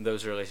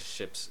 those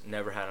relationships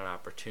never had an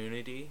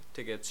opportunity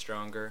to get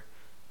stronger,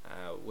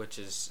 which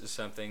is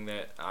something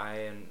that I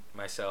and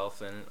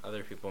myself and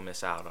other people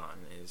miss out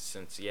on, is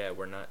since,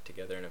 we're not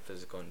together in a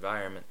physical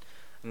environment,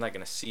 I'm not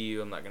going to see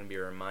you, I'm not going to be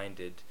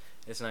reminded.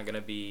 It's not going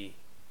to be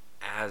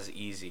as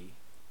easy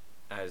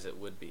as it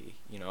would be.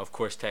 Of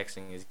course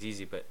texting is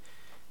easy, but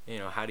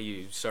how do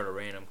you start a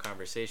random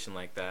conversation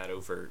like that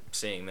over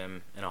seeing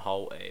them in a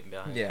hallway and be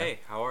like, hey,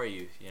 how are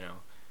you?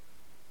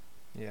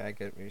 Yeah, I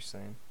get what you're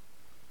saying.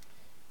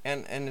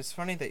 And it's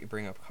funny that you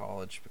bring up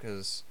college,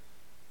 because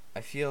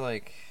I feel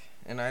like,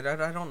 and I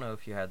don't know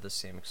if you had the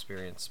same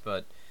experience,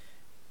 but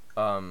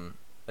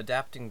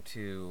adapting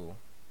to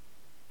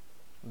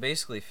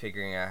basically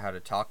figuring out how to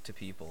talk to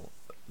people,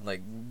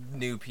 like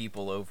new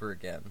people over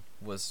again,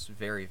 was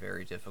very,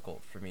 very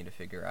difficult for me to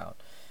figure out.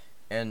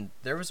 And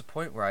there was a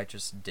point where I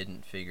just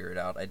didn't figure it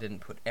out. I didn't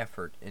put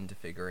effort into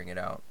figuring it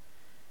out.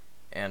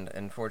 And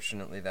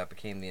unfortunately that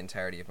became the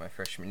entirety of my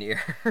freshman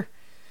year.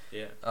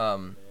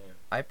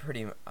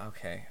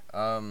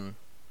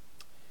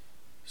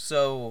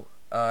 So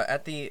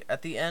at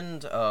the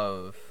end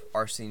of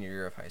our senior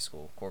year of high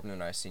school, Corbin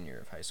and I's senior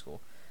year of high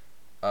school,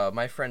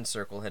 my friend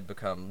circle had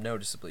become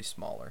noticeably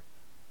smaller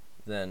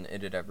than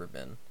it had ever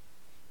been,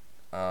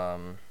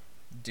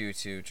 due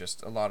to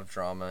just a lot of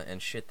drama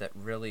and shit that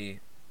really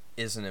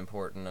isn't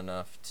important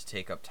enough to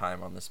take up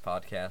time on this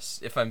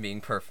podcast, if I'm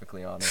being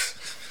perfectly honest.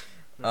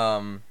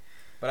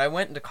 But I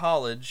went into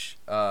college,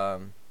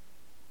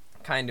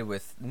 kind of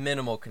with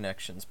minimal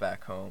connections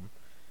back home.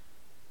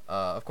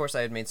 Of course,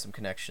 I had made some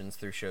connections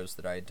through shows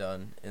that I had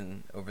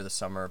done over the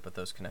summer, but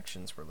those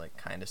connections were, like,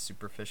 kind of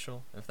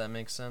superficial, if that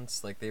makes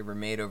sense. Like, they were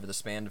made over the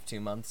span of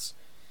 2 months,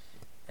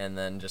 and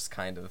then just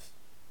kind of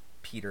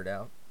petered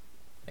out,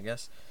 I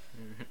guess.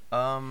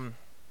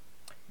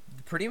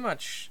 Pretty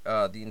much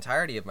the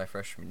entirety of my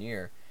freshman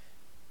year,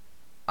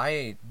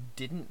 I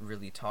didn't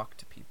really talk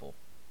to people,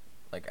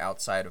 like,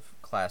 outside of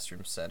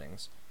classroom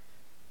settings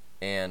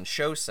and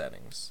show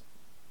settings.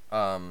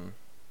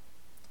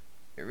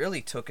 It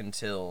really took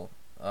until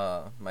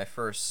my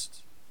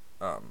first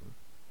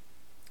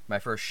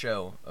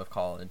show of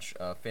college,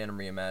 Phantom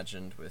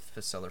Reimagined with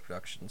Fisteller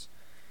Productions,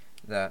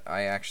 that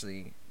I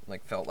actually,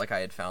 like, felt like I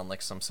had found,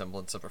 like, some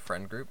semblance of a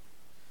friend group.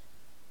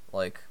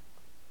 Like,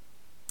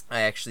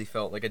 I actually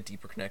felt like a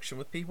deeper connection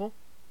with people,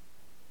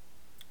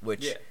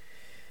 which,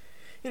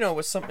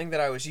 was something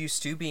that I was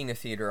used to being a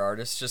theater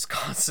artist, just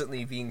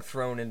constantly being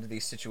thrown into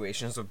these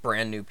situations with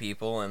brand new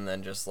people and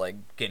then just, like,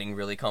 getting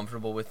really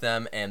comfortable with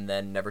them and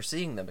then never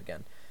seeing them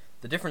again.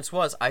 The difference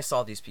was I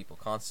saw these people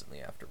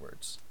constantly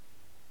afterwards.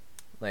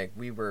 Like,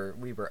 we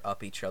were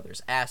up each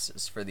other's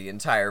asses for the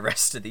entire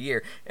rest of the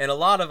year, and a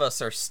lot of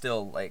us are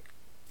still, like,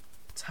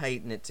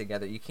 tight knit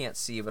together. You can't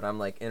see, but I'm,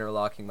 like,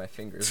 interlocking my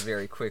fingers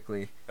very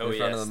quickly in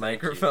front of the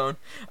microphone.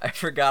 I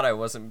forgot I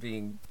wasn't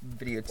being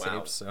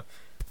videotaped, so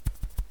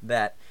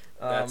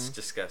that's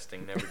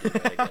disgusting. Never do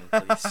that again,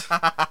 please.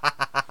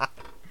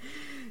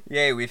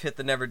 Yay, we've hit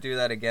the never do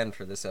that again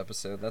for this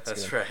episode.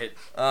 That's good. Right.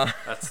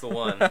 That's the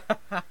one.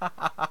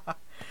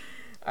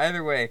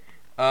 Either way,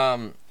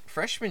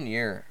 freshman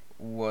year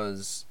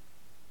was,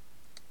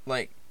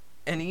 like,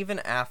 and even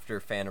after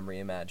Phantom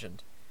Reimagined,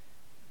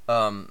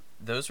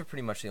 those were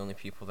pretty much the only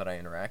people that I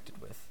interacted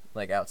with,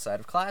 like, outside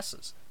of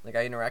classes. Like,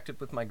 I interacted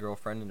with my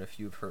girlfriend and a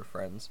few of her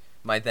friends,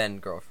 my then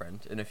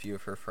girlfriend and a few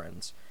of her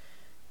friends,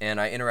 and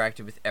I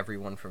interacted with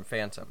everyone from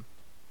Phantom.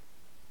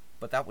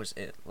 But that was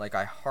it. Like,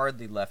 I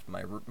hardly left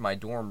my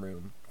dorm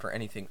room for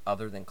anything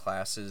other than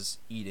classes,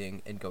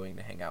 eating, and going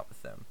to hang out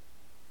with them.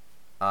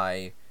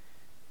 I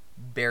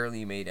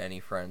barely made any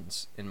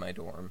friends in my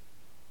dorm.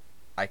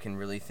 I can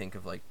really think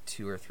of, like,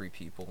 2 or 3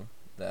 people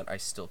that I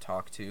still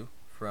talk to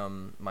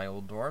from my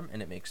old dorm,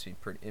 and it makes me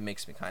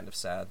kind of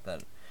sad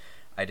that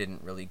I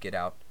didn't really get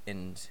out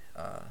and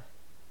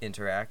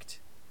interact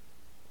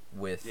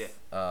with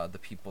the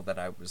people that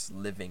I was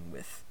living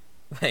with.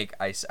 Like,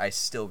 I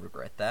still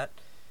regret that.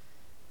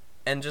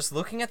 And just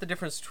looking at the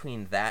difference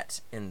between that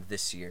and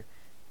this year,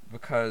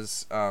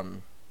 because I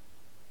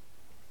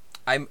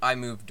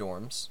moved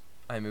dorms.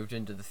 I moved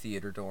into the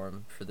theater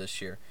dorm for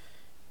this year,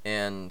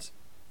 and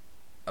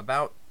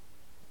about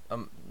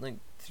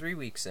 3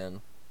 weeks in,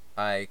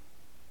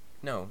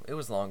 no, it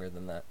was longer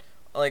than that.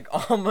 Like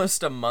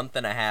almost a month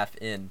and a half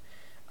in,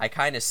 I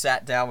kind of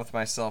sat down with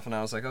myself and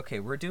I was like, okay,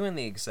 we're doing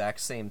the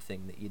exact same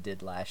thing that you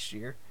did last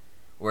year,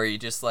 where you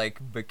just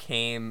like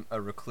became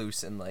a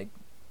recluse and like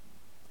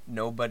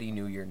nobody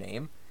knew your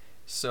name.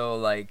 So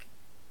like,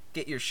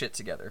 get your shit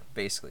together.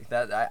 Basically,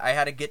 that I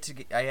had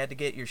to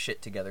get your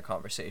shit together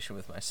conversation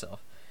with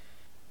myself,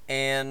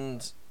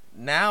 and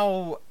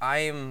now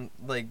I'm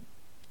like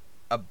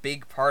a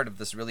big part of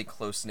this really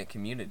close knit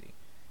community.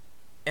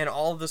 And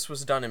all of this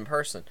was done in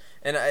person,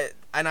 and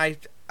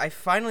I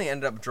finally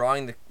ended up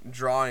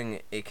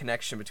drawing a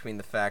connection between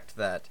the fact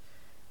that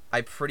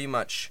I pretty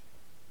much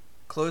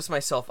closed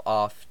myself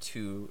off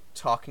to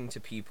talking to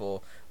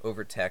people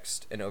over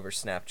text and over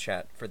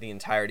Snapchat for the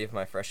entirety of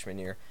my freshman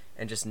year,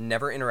 and just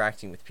never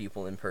interacting with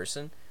people in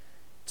person,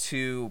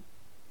 to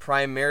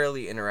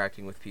primarily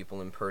interacting with people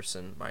in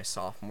person my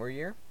sophomore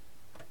year.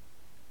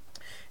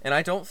 And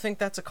I don't think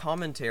that's a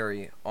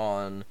commentary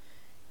on,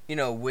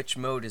 which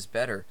mode is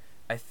better.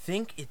 I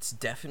think it's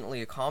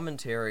definitely a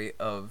commentary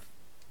of,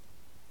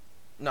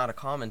 not a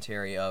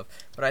commentary of,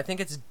 but I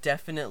think it's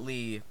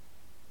definitely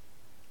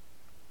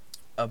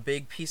a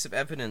big piece of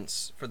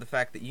evidence for the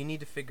fact that you need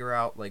to figure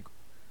out, like,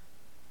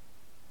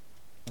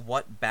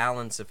 what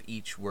balance of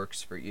each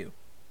works for you.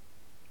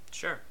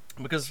 Sure.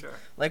 Because,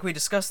 like we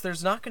discussed,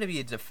 there's not going to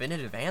be a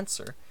definitive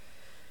answer.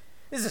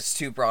 This is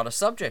too broad a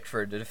subject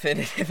for a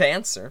definitive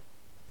answer.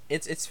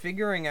 It's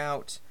figuring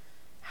out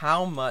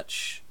how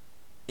much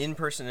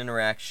in-person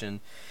interaction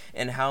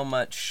and how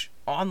much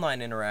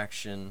online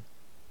interaction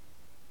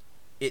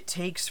it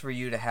takes for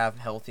you to have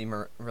healthy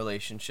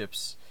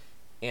relationships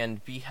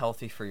and be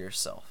healthy for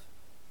yourself.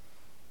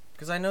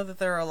 Because I know that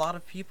there are a lot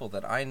of people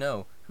that I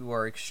know who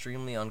are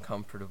extremely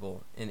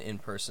uncomfortable in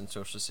in-person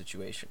social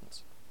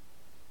situations.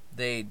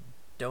 They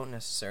don't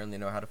necessarily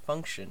know how to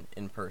function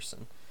in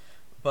person,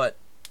 but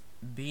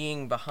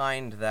being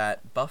behind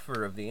that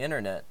buffer of the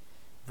internet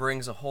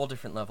brings a whole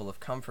different level of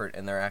comfort,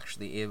 and they're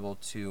actually able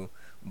to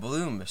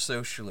bloom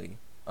socially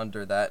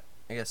under that,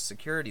 I guess,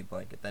 security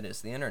blanket that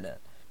is the internet.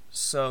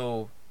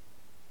 So,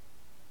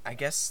 I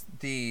guess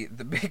the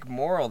big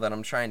moral that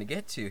I'm trying to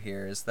get to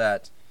here is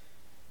that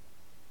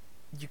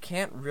you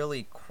can't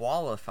really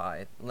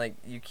qualify, like,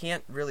 you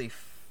can't really,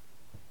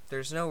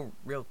 there's no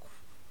real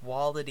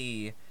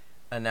quality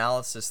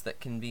analysis that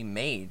can be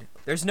made.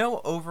 There's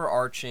no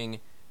overarching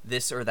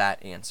this or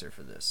that answer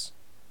for this.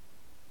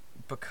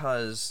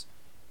 Because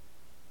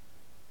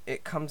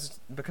it comes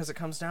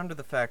down to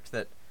the fact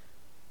that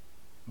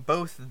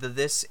both the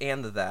this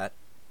and the that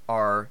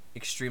are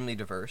extremely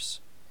diverse,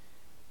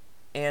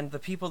 and the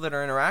people that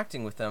are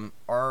interacting with them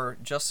are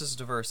just as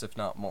diverse, if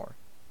not more.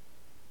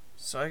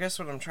 So I guess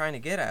what I'm trying to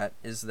get at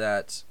is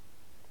that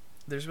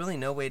there's really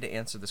no way to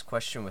answer this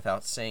question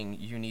without saying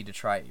you need to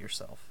try it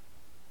yourself.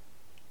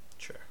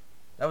 Sure.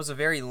 That was a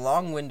very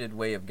long-winded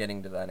way of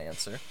getting to that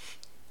answer.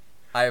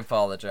 I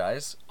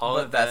apologize. All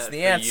but of that that's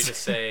the for answer. you to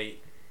say,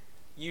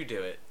 you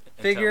do it.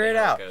 And Figure tell me it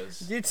how out.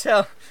 goes. You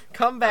tell.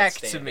 Come back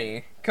to Outstanding.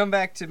 me. Come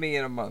back to me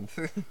in a month.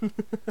 No,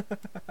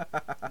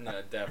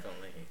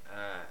 definitely.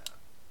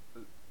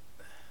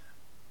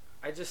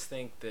 I just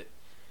think that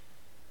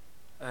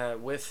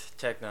with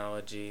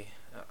technology,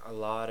 a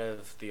lot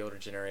of the older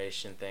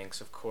generation thinks,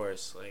 of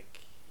course,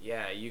 like,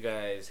 yeah, you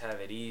guys have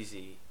it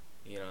easy,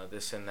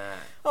 this and that.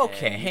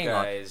 Okay, and hang you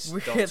on. guys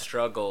don't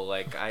struggle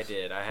like I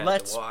did. I had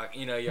Let's- to walk,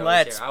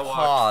 let's I walked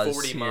pause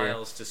 40 here.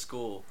 miles to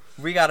school.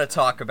 We gotta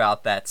talk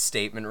about that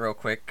statement real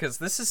quick, because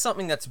this is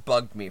something that's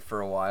bugged me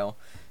for a while.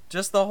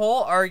 Just the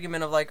whole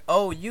argument of like,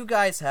 oh, you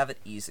guys have it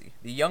easy.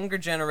 The younger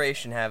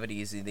generation have it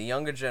easy. The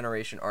younger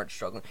generation aren't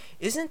struggling.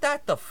 Isn't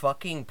that the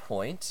fucking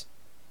point?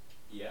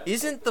 Yeah.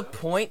 Isn't the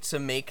point to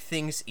make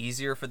things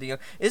easier for the young?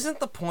 Isn't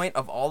the point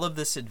of all of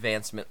this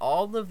advancement,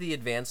 all of the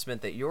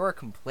advancement that you're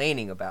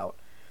complaining about,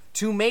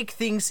 to make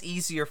things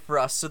easier for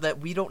us so that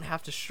we don't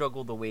have to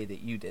struggle the way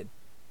that you did?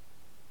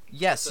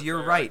 Yes, That's a you're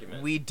fair right.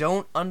 argument. We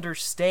don't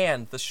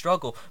understand the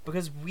struggle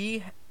because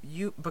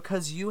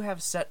you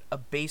have set a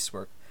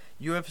basework.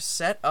 You have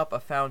set up a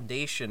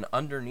foundation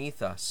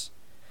underneath us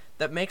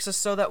that makes us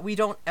so that we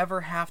don't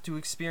ever have to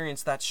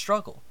experience that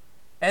struggle.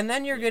 And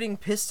then you're getting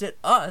pissed at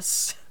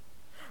us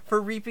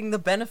for reaping the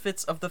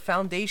benefits of the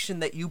foundation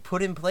that you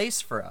put in place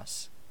for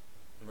us.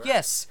 Right.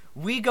 Yes,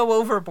 we go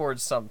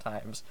overboard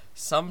sometimes.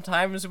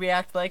 Sometimes we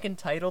act like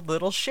entitled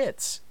little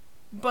shits.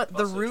 But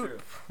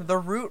the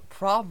root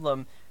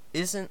problem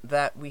isn't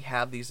that we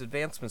have these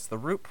advancements. The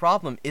root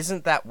problem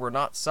isn't that we're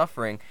not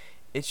suffering.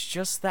 It's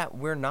just that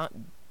we're not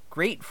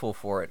grateful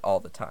for it all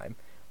the time.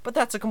 But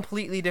that's a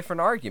completely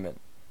different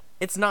argument.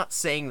 It's not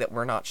saying that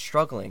we're not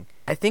struggling.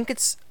 I think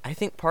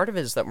part of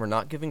it is that we're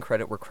not giving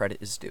credit where credit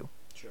is due.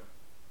 Sure.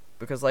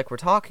 Because like we're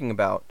talking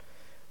about,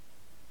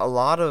 a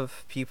lot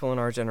of people in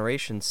our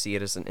generation see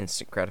it as an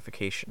instant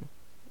gratification.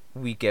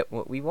 we get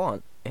what we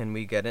want, and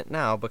we get it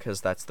now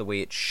because that's the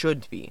way it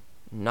should be,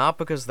 not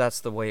because that's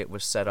the way it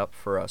was set up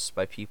for us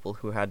by people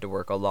who had to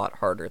work a lot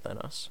harder than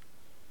us.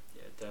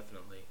 Yeah,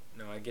 definitely.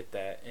 No, I get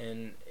that,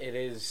 and it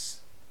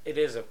is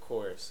of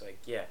course, like,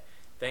 yeah,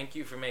 thank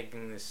you for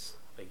making this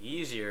like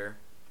easier,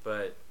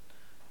 but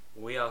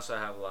we also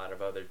have a lot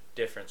of other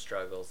different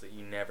struggles that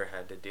you never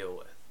had to deal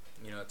with.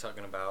 You know,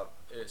 talking about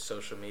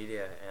social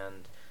media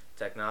and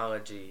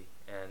technology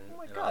and, Oh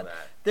my and God. all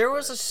that. There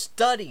was a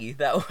study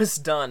that was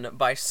done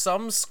by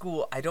some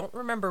school. I don't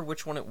remember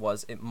which one it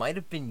was. It might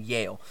have been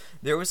Yale.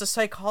 There was a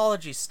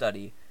psychology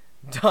study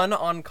done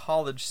on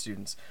college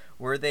students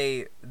where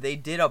they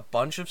did a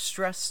bunch of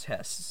stress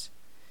tests.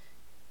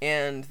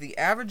 And the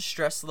average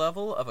stress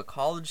level of a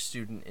college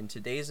student in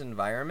today's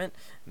environment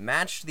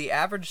matched the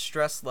average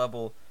stress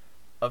level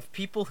of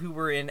people who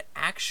were in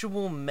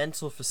actual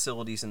mental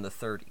facilities in the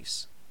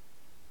 30s.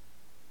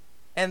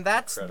 And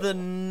that's the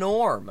Incredible.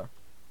 norm.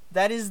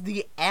 That is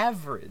the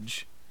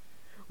average.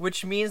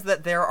 Which means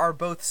that there are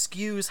both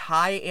skews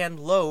high and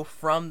low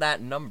from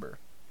that number.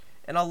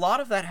 And a lot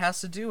of that has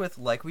to do with,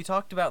 like we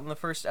talked about in the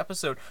first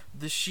episode,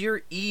 the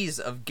sheer ease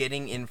of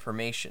getting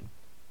information.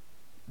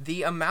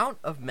 The amount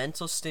of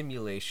mental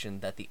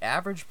stimulation that the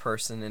average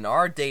person in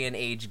our day and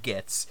age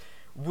gets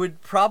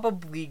would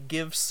probably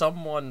give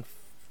someone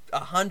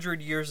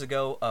 100 years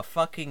ago a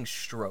fucking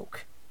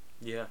stroke.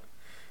 Yeah,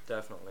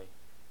 definitely.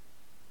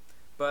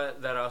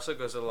 But that also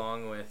goes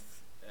along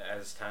with,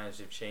 as times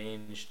have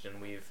changed and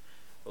we've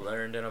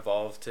learned and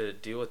evolved to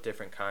deal with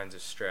different kinds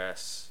of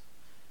stress.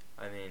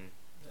 I mean,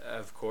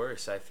 of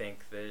course, I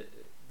think that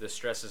the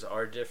stresses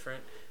are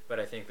different, but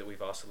I think that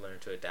we've also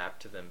learned to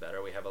adapt to them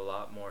better. We have a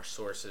lot more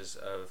sources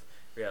of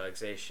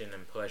relaxation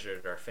and pleasure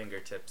at our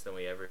fingertips than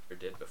we ever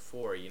did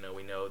before. You know,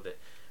 we know that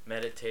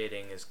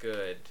meditating is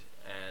good,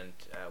 and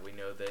we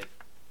know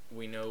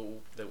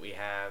that we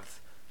have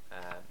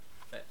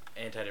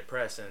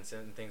antidepressants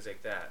and things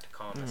like that to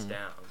calm us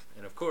down,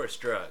 and of course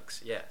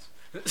drugs. Yes.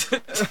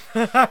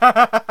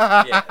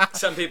 Yeah,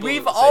 some people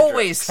We've say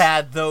always drugs.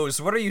 had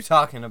those. What are you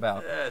talking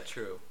about?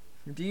 True.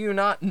 Do you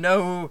not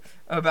know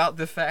about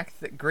the fact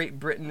that Great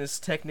Britain is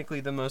technically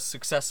the most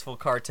successful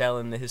cartel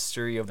in the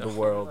history of the Oh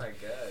world? my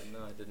god, no,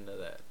 I didn't know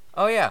that.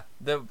 Oh yeah,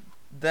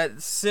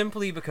 that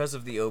simply because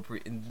of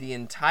the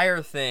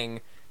entire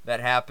thing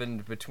that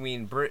happened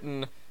between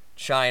Britain,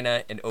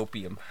 China, and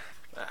opium.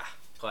 Ah,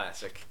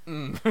 classic.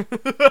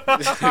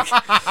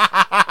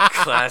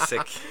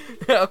 Classic.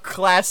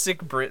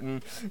 Classic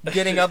Britain,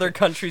 getting other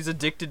countries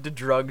addicted to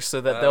drugs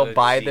so that they'll Oh,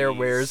 buy their jeez.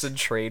 wares and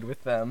trade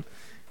with them.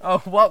 Oh,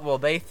 what will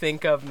they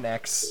think of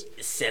next?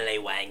 Silly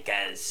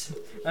wankers.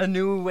 A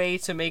new way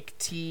to make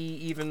tea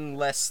even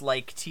less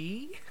like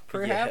tea,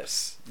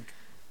 perhaps? Yes.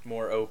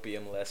 More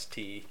opium, less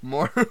tea.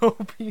 More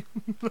opium,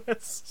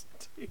 less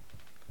tea.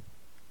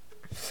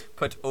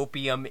 Put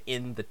opium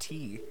in the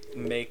tea.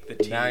 Make the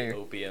tea Now you're-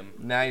 opium.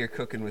 Now you're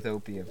cooking with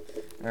opium.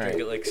 Alright.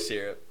 Drink it like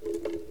syrup.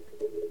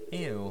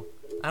 Ew.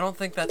 I don't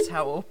think that's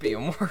how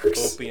opium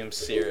works. Opium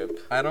syrup.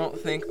 I don't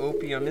think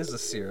opium is a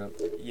syrup.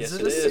 Yes, it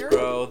it a is, syrup?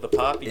 bro. The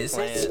poppy Is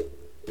plant it?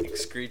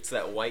 excretes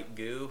that white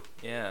goo.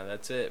 Yeah,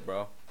 that's it,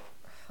 bro.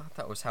 I thought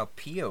that was how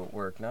peyote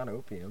worked, not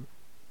opium.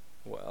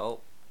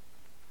 Well,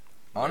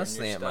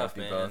 Honestly, your it might stuff,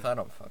 be man. both. I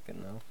don't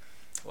fucking know.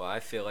 well, I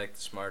feel like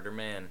the smarter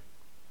man.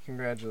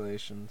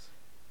 Congratulations.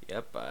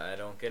 Yep, I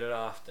don't get it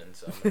often,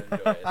 so I'm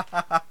gonna enjoy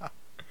it.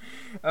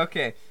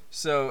 Okay,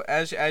 so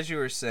as you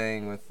were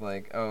saying with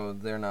like, oh,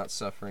 they're not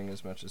suffering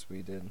as much as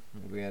we did.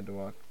 We had to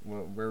walk.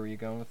 Where were you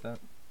going with that?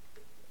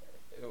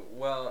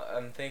 Well,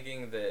 I'm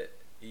thinking that,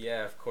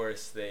 yeah, of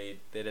course, they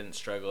didn't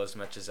struggle as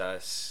much as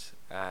us,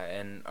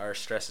 and our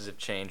stresses have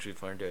changed.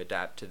 We've learned to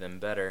adapt to them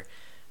better.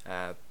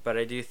 But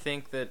I do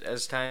think that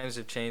as times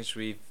have changed,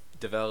 we've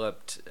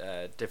developed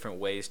different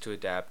ways to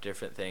adapt,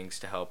 different things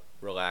to help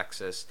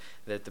relax us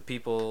that the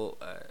people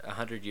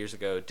 100 years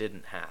ago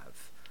didn't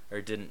have,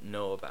 or didn't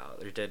know about,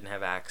 or didn't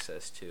have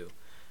access to.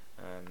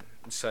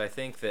 So I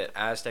think that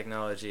as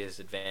technology has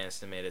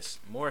advanced and made us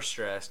more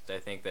stressed, I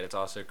think that it's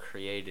also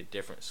created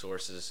different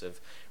sources of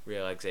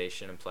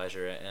relaxation and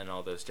pleasure and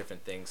all those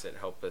different things that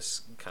help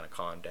us kind of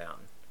calm down.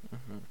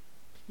 Mm-hmm.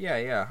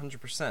 Yeah,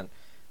 100%.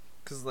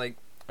 Because, like,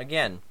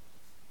 again,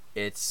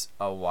 it's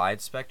a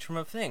wide spectrum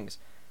of things.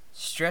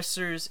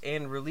 Stressors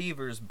and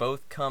relievers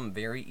both come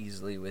very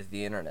easily with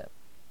the internet.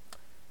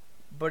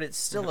 But it's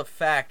still a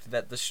fact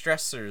that the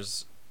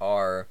stressors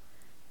are...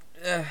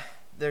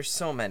 there's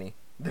so many.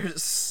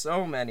 There's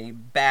so many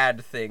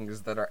bad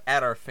things that are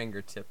at our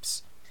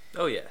fingertips.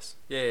 Oh yes,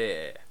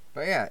 yeah.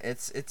 But yeah,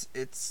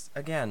 it's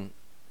again,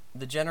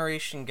 the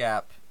generation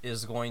gap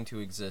is going to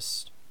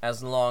exist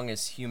as long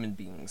as human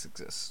beings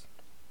exist.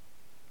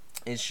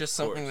 It's just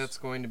something course. that's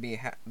going to be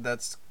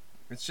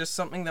it's just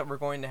something that we're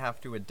going to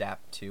have to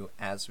adapt to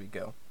as we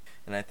go.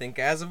 And I think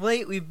as of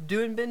late we've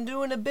been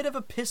doing a bit of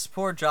a piss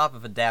poor job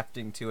of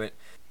adapting to it.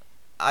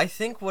 I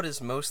think what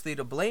is mostly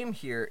to blame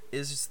here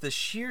is the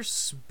sheer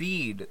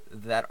speed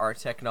that our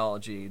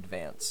technology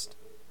advanced.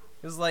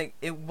 Because, like,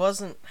 it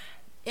was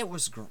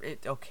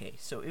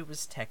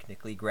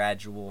technically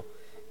gradual.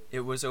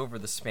 It was over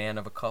the span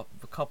of a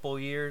couple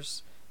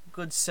years,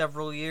 good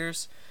several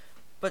years.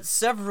 But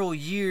several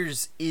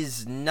years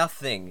is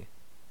nothing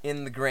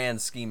in the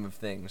grand scheme of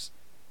things.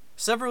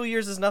 Several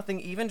years is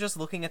nothing, even just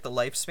looking at the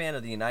lifespan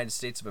of the United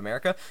States of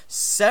America.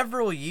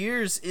 Several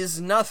years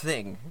is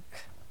nothing.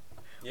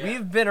 Yeah.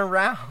 We've been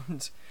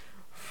around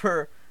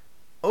for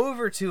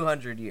over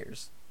 200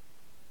 years.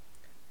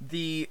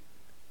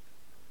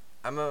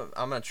 I'm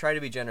gonna try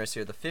to be generous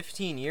here. The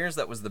 15 years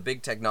that was the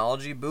big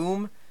technology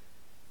boom,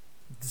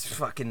 it's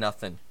fucking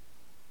nothing.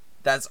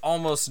 That's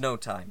almost no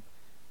time.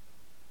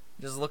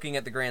 Just looking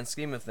at the grand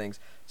scheme of things.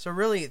 So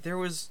really,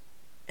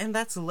 and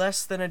that's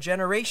less than a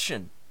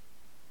generation.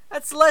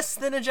 That's less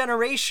than a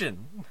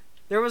generation.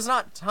 There was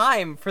not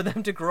time for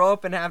them to grow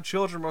up and have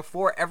children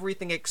before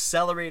everything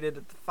accelerated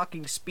at the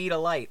fucking speed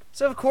of light.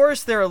 So of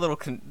course they're a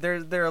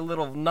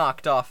little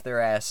knocked off their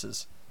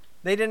asses.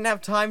 They didn't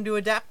have time to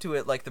adapt to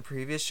it like the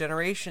previous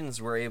generations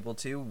were able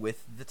to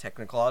with the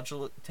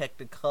technological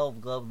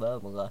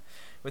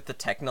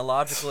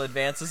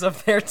advances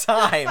of their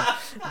time.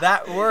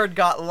 That word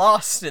got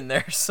lost in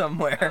there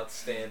somewhere.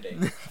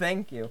 Outstanding.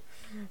 Thank you.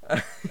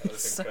 That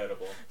was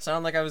incredible.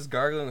 Sounded like I was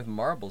gargling with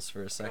marbles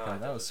for a second.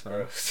 God, that was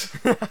fun.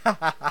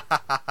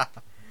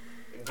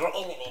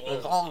 Gross.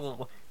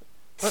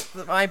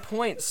 But my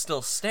point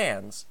still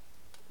stands.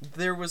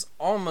 There was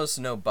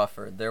almost no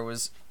buffer. There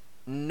was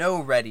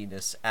no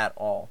readiness at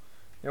all.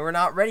 They were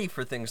not ready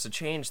for things to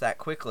change that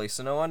quickly,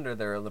 so no wonder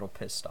they're a little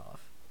pissed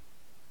off.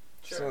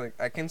 Sure. So like,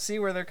 I can see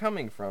where they're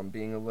coming from,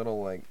 being a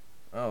little like,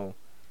 oh,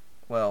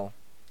 well,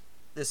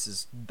 this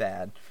is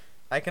bad.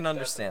 I can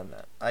understand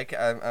that.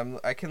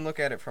 I can look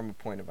at it from a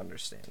point of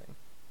understanding.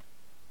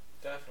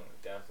 Definitely.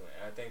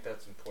 I think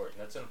that's important.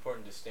 That's an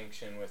important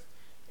distinction with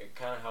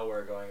kind of how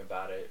we're going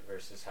about it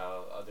versus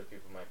how other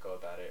people might go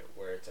about it,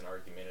 where it's an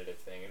argumentative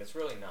thing, and it's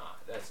really not.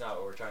 That's not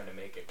what we're trying to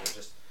make it. We're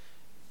just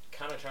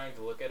kind of trying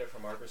to look at it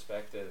from our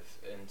perspective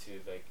into,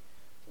 like,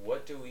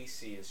 what do we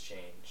see has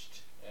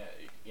changed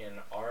in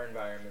our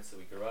environments that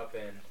we grew up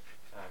in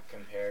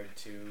compared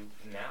to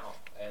now,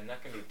 and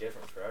that can be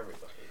different for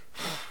everybody.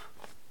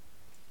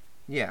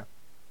 Yeah,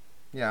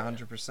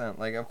 100%.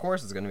 Like, of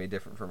course it's going to be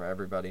different from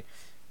everybody.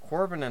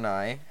 Corbin and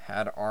I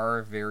had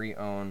our very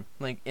own,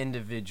 like,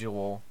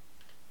 individual...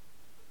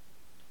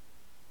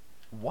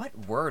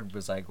 What word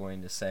was I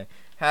going to say?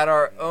 Had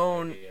our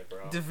own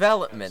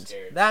development.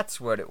 That's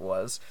what it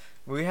was.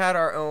 We had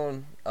our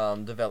own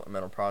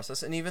developmental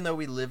process, and even though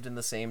we lived in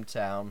the same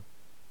town,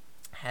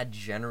 had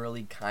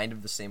generally kind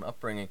of the same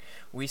upbringing,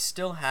 we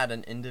still had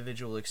an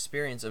individual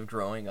experience of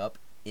growing up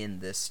in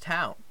this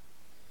town.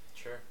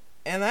 Sure.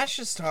 And that's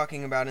just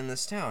talking about in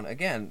this town.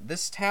 Again,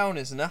 this town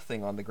is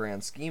nothing on the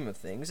grand scheme of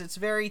things. It's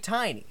very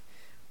tiny.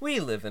 We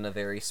live in a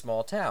very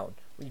small town.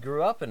 We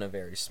grew up in a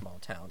very small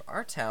town.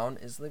 Our town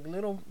is like a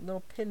little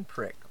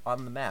pinprick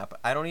on the map.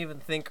 I don't even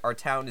think our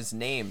town is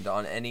named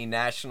on any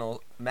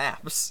national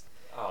maps.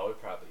 Oh,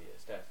 it probably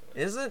is, definitely.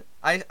 Is it?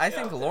 I think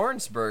definitely.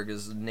 Lawrenceburg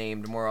is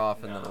named more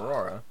often than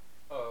Aurora.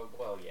 Oh,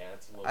 well, yeah,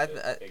 it's a little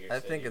bit bigger I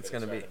think city, it's but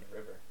going to right be... on the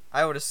river.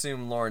 I would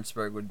assume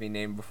Lawrenceburg would be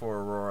named before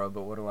Aurora,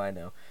 but what do I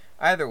know?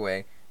 Either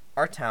way,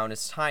 our town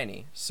is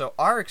tiny, so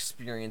our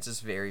experience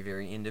is very,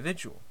 very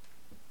individual.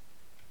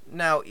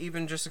 Now,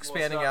 even just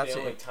expanding out it's to...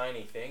 not the only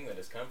tiny thing that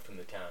has come from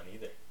the town,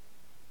 either.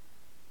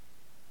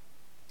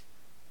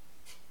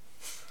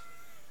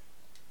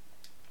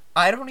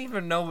 I don't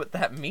even know what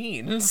that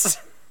means.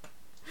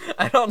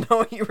 I don't know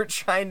what you were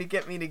trying to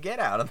get me to get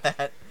out of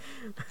that.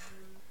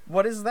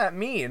 What does that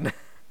mean?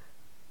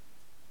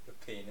 The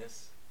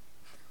penis.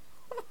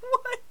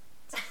 What?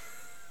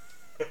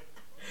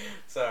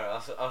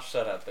 Sorry, I'll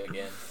shut up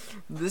again.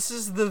 This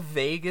is the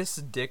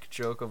vaguest dick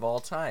joke of all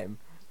time.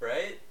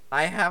 Right?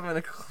 I haven't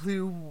a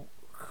clue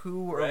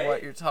who or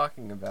what you're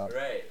talking about.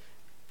 Right.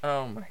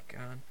 Oh my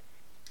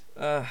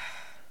god.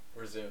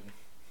 Resume.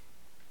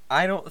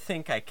 I don't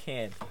think I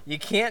can. You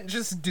can't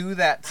just do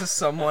that to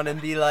someone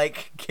and be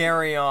like,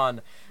 carry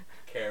on.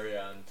 Carry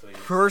on, please.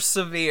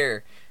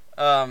 Persevere.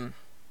 But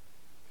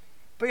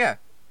yeah.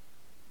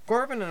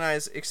 Corbin and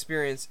I's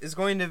experience is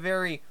going to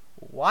vary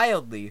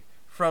wildly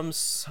from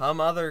some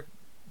other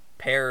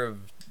pair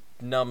of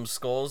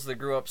numbskulls that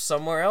grew up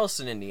somewhere else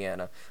in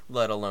Indiana,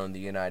 let alone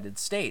the United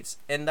States.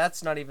 And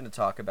that's not even to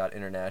talk about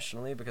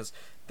internationally, because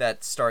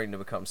that's starting to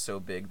become so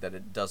big that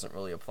it doesn't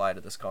really apply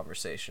to this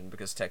conversation,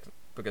 because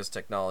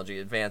technology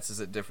advances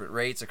at different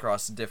rates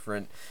across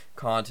different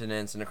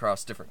continents and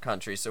across different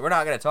countries. So we're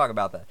not going to talk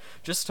about that.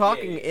 Just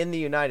talking in the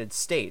United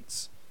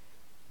States,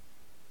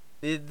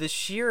 the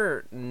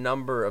sheer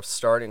number of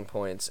starting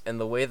points and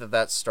the way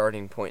that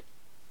starting point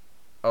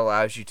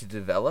allows you to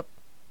develop,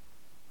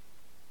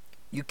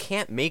 you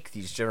can't make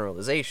these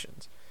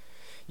generalizations.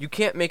 You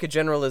can't make a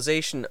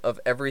generalization of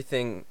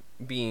everything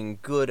being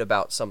good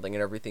about something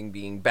and everything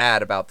being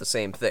bad about the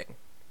same thing.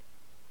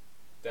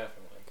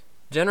 Definitely.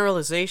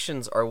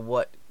 Generalizations are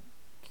what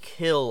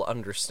kill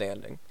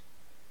understanding.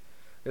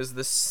 Because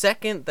the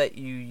second that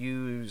you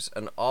use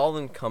an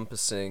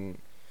all-encompassing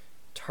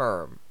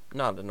term,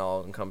 not an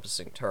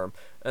all-encompassing term,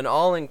 an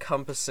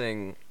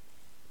all-encompassing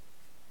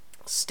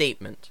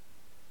statement,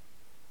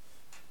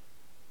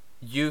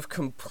 you've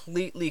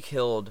completely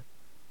killed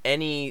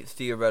any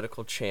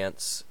theoretical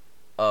chance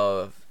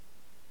of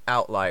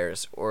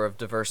outliers or of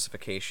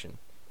diversification.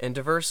 And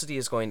diversity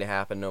is going to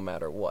happen no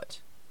matter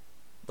what.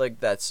 Like,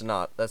 that's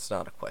not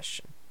a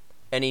question.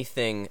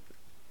 Anything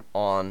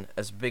on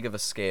as big of a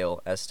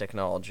scale as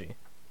technology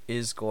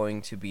is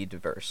going to be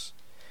diverse.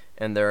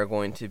 And there are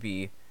going to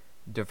be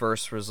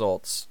diverse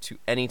results to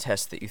any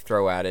test that you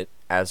throw at it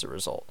as a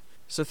result.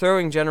 So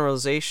throwing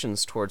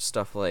generalizations towards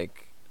stuff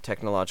like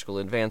technological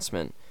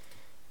advancement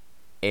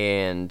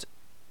and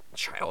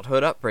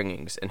childhood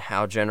upbringings and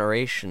how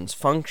generations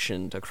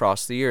functioned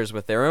across the years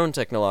with their own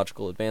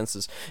technological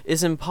advances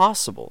is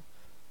impossible.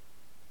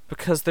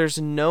 Because there's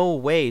no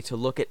way to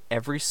look at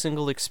every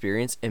single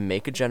experience and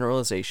make a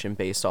generalization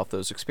based off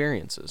those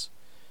experiences.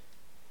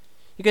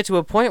 You get to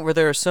a point where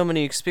there are so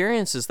many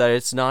experiences that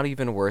it's not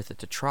even worth it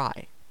to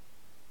try.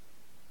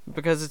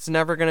 Because it's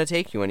never going to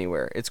take you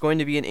anywhere. It's going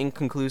to be an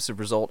inconclusive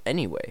result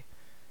anyway.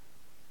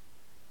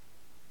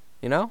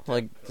 You know?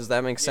 Like, does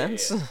that make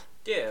sense?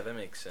 Yeah, that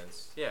makes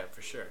sense. Yeah,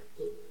 for sure.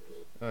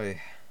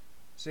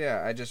 So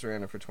yeah, I just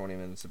ran it for 20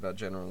 minutes about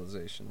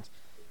generalizations.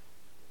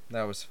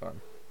 That was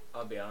fun.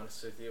 I'll be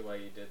honest with you, while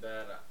you did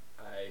that,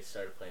 I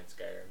started playing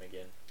Skyrim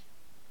again.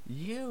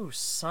 You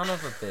son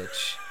of a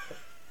bitch.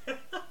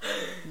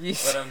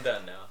 But I'm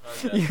done now.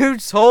 You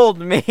told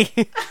me.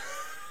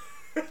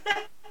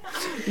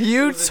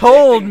 You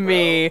told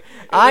me.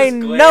 I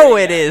know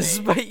it is,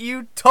 but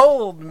you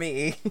told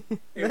me.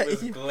 It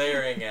was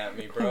glaring at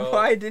me, bro.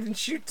 Why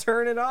didn't you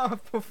turn it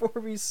off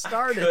before we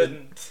started? I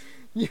couldn't.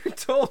 You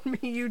told me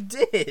you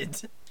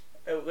did.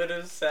 It would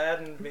have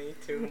saddened me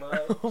too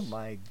much. Oh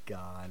my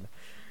god.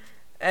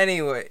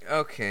 Anyway,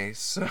 okay,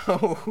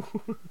 so...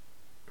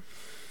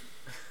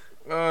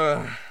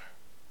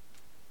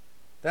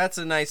 that's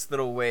a nice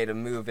little way to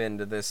move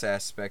into this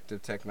aspect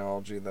of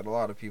technology that a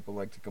lot of people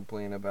like to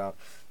complain about.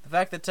 The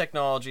fact that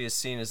technology is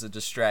seen as a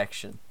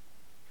distraction.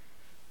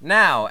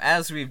 Now,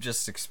 as we've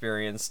just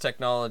experienced,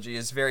 technology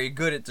is very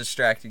good at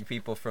distracting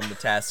people from the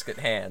task at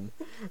hand.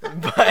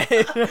 But...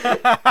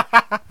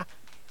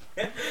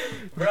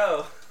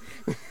 Bro.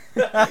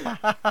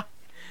 I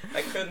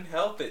couldn't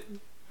help it.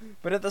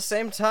 But at the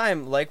same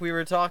time, like we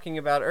were talking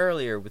about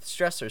earlier with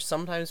stressors,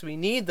 sometimes we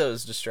need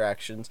those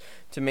distractions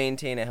to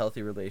maintain a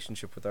healthy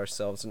relationship with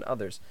ourselves and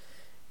others.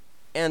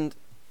 And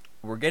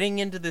we're getting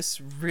into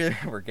this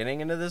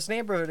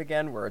neighborhood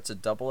again where it's a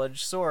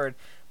double-edged sword,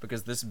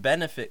 because this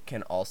benefit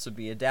can also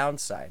be a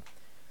downside.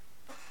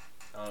 I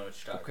don't know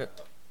what you're talking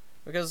about.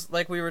 Because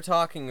like we were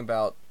talking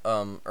about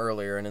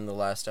earlier and in the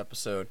last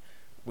episode,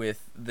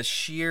 with the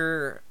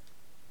sheer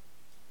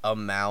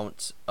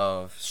amount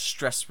of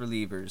stress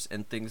relievers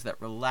and things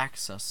that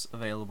relax us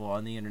available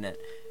on the internet,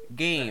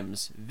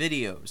 games,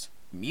 videos,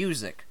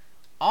 music,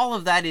 all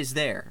of that is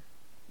there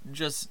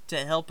just to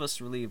help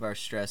us relieve our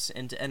stress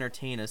and to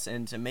entertain us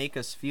and to make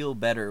us feel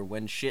better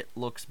when shit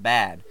looks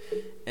bad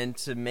and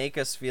to make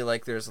us feel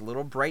like there's a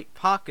little bright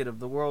pocket of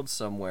the world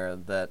somewhere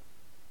that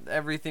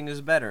everything is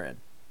better in.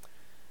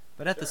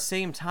 But at the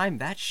same time,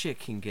 that shit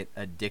can get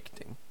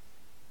addicting.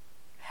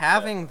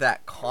 Having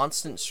that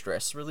constant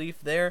stress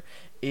relief there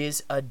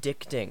is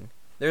addicting.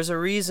 There's a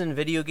reason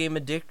video game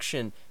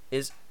addiction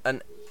is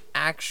an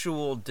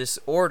actual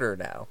disorder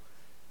now.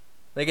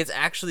 Like, it's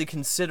actually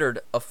considered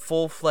a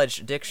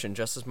full-fledged addiction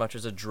just as much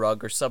as a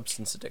drug or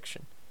substance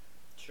addiction.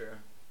 Sure.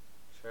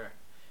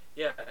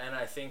 Yeah, and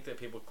I think that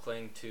people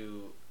cling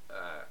to,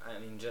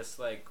 just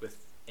like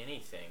with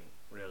anything,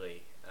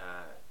 really,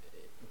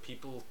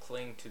 people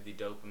cling to the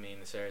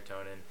dopamine, the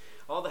serotonin,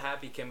 all the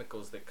happy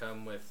chemicals that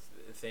come with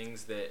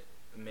things that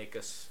make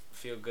us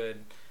feel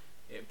good.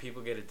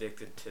 People get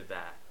addicted to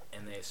that,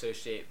 and they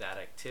associate that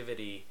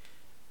activity,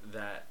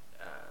 that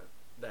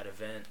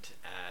event,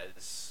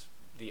 as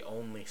the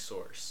only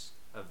source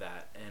of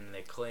that, and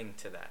they cling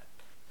to that,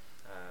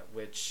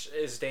 which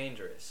is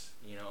dangerous.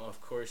 You know,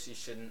 of course, you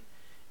shouldn't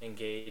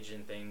engage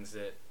in things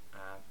that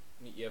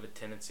you have a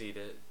tendency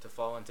to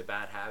fall into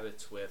bad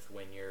habits with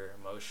when you're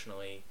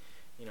emotionally,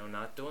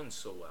 not doing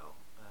so well.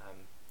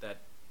 That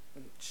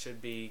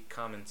should be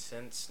common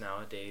sense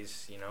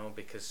nowadays,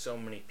 because so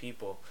many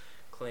people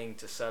cling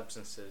to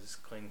substances,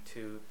 cling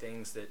to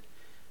things that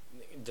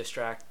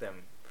distract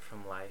them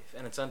from life,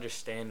 and it's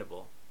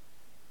understandable.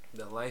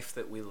 The life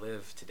that we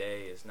live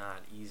today is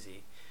not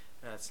easy.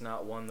 It's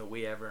not one that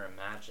we ever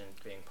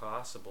imagined being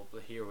possible,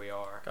 but here we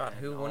are. God,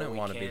 who wouldn't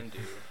want to be? All we can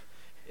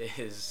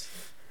do is,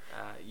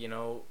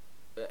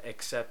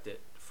 accept it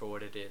for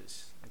what it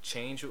is.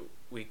 Change what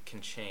we can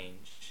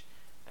change,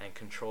 and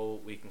control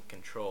what we can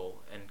control,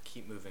 and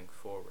keep moving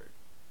forward.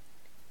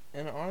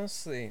 And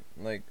honestly,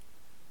 like,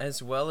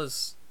 as well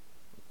as,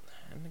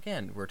 and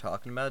again, we're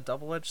talking about a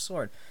double-edged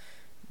sword.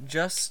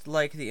 Just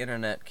like the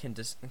internet can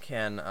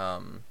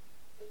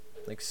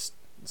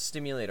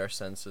stimulate our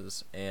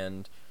senses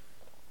and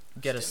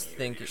get us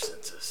thinking.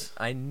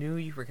 I knew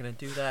you were gonna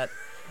do that.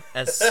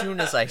 As soon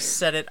as I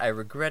said it, I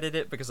regretted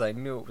it because I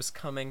knew it was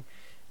coming.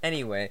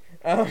 Anyway,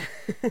 Bro,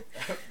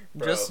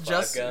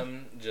 just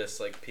Gum just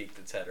like peeked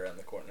its head around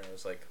the corner and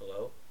was like,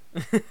 "Hello."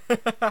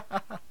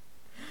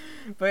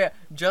 But yeah,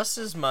 just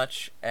as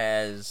much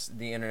as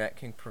the internet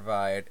can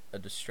provide a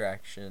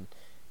distraction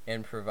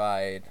and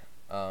provide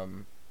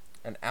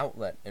an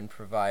outlet and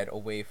provide a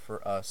way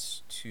for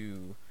us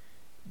to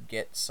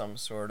get some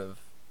sort of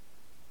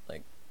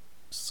like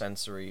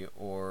sensory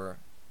or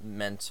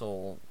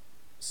mental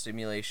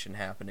stimulation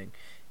happening,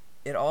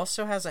 it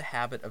also has a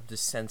habit of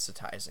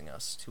desensitizing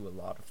us to a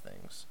lot of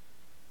things.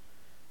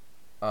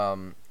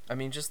 I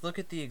mean, just look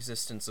at the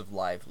existence of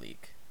Live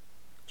Leak.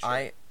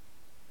 Sure.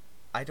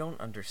 I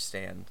don't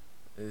understand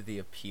the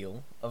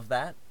appeal of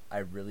that. I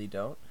really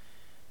don't.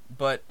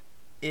 But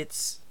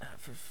it's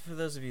for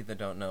those of you that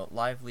don't know,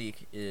 Live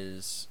Leak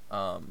is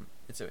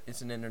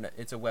it's an internet,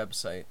 it's a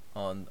website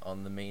on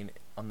the main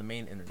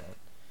internet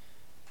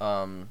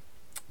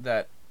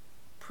that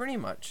pretty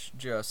much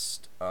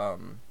just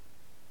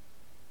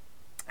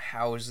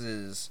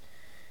houses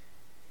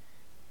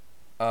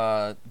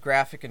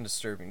graphic and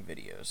disturbing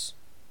videos.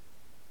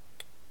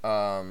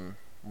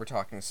 We're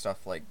talking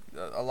stuff like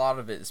a lot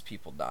of it is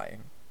people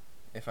dying.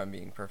 If I'm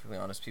being perfectly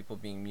honest, people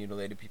being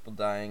mutilated, people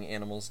dying,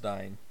 animals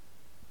dying,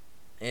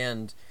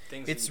 and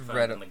Things it's that you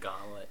find in the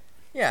gauntlet.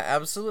 Yeah,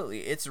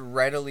 absolutely. It's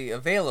readily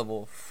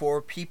available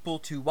for people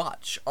to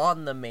watch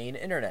on the main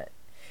internet.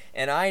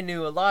 And I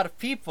knew a lot of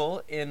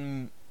people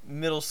in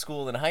middle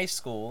school and high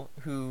school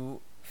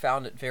who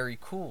found it very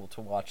cool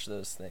to watch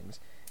those things.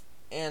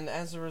 And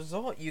as a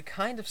result, you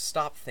kind of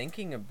stop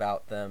thinking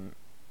about them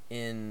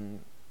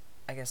in,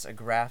 I guess, a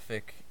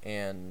graphic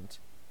and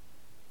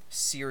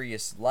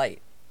serious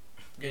light.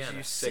 Yeah, in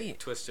you a see sick,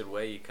 twisted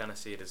way, you kind of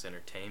see it as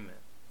entertainment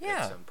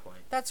Yeah. at some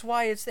point. That's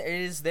why it's there.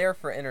 It is there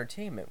for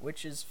entertainment,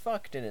 which is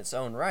fucked in its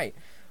own right.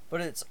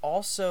 But it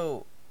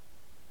also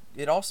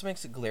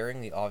makes it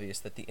glaringly obvious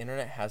that the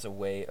internet has a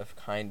way of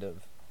kind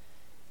of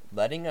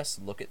letting us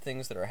look at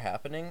things that are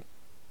happening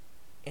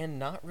and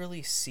not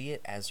really see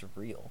it as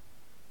real.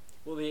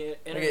 Well, the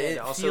internet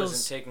also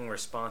isn't taking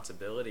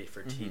responsibility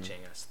for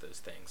teaching us those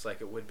things, like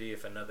it would be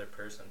if another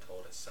person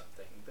told us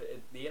something.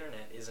 But the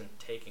internet isn't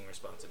taking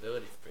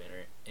responsibility for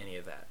any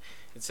of that.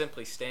 It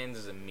simply stands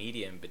as a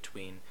medium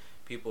between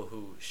people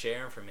who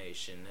share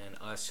information and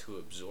us who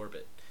absorb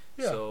it.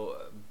 Yeah. So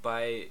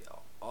by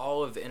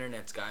all of the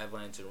internet's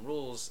guidelines and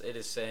rules, it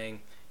is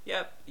saying,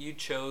 yep, you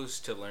chose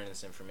to learn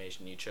this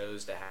information. You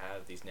chose to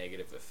have these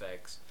negative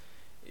effects.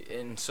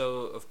 And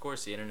so, of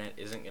course, the internet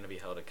isn't going to be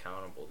held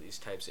accountable. These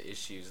types of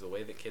issues, the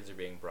way that kids are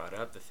being brought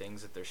up, the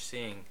things that they're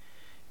seeing,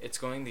 it's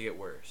going to get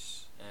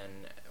worse.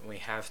 And we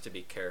have to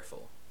be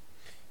careful.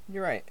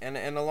 You're right. And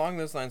along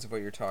those lines of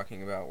what you're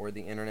talking about, where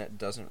the internet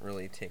doesn't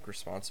really take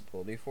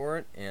responsibility for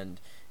it,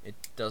 and it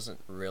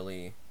doesn't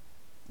really...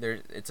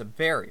 it's a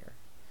barrier.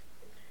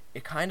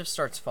 It kind of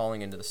starts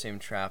falling into the same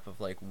trap of,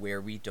 like, where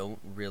we don't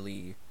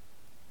really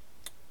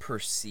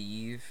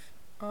perceive...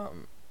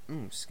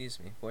 excuse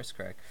me, voice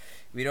crack.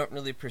 We don't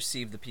really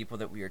perceive the people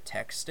that we are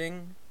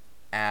texting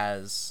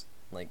as,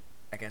 like,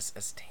 I guess,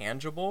 as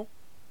tangible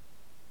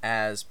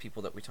as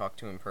people that we talk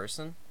to in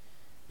person.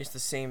 It's the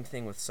same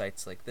thing with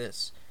sites like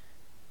this.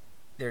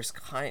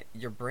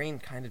 Your brain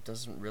kind of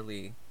doesn't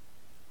really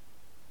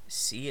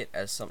see it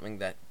as something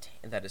that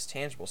is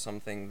tangible,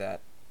 something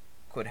that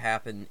could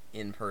happen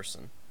in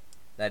person,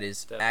 that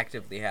is Definitely.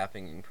 actively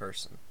happening in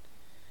person.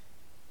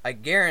 I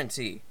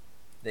guarantee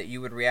that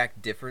you would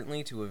react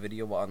differently to a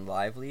video on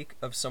Live Leak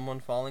of someone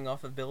falling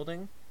off a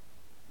building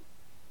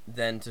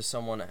than to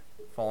someone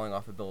falling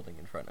off a building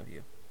in front of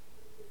you.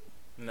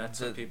 And that's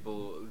some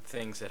people,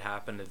 things that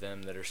happen to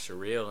them that are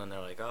surreal, and they're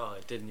like, oh,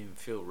 it didn't even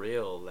feel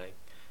real. Like,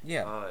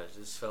 Yeah. oh, it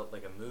just felt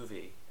like a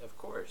movie. Of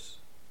course.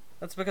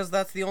 That's because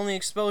that's the only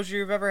exposure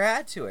you've ever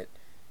had to it.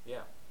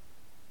 Yeah.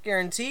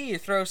 Guarantee you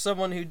throw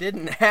someone who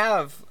didn't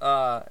have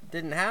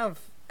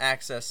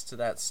access to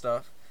that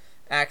stuff,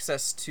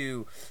 access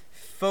to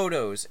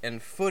photos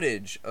and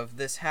footage of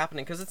this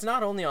happening, because it's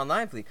not only on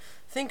Live Leak.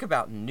 Think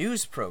about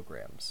news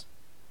programs.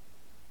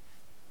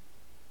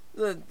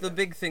 The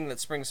big thing that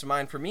springs to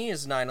mind for me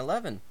is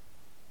 9/11.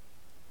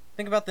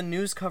 Think about the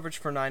news coverage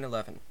for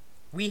 9/11.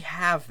 We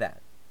have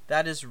that.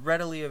 That is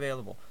readily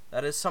available.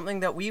 That is something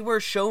that we were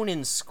shown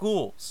in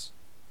schools.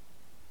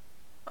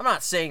 I'm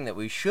not saying that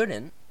we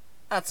shouldn't.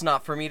 That's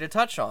not for me to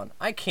touch on.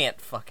 I can't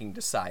fucking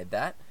decide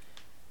that.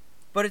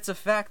 But it's a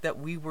fact that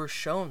we were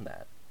shown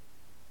that.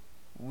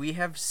 We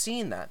have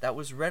seen that. That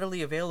was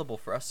readily available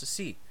for us to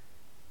see.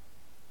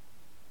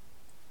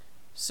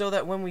 So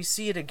that when we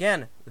see it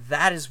again,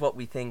 that is what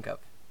we think of.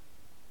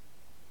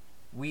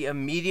 We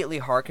immediately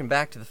harken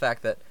back to the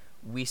fact that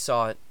we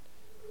saw it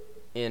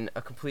in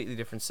a completely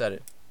different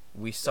setting.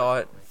 We saw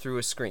it through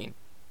a screen.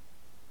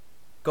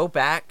 Go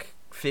back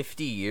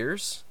 50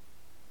 years,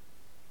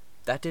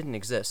 that didn't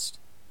exist.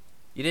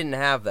 You didn't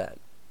have that.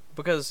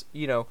 Because,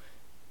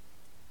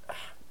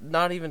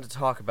 not even to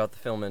talk about the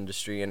film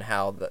industry and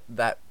how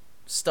that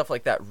stuff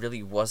like that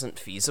really wasn't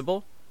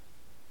feasible.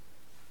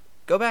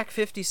 Go back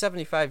 50,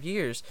 75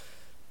 years,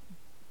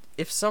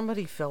 if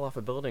somebody fell off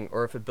a building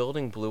or if a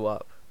building blew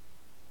up,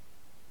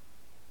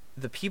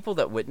 the people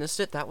that witnessed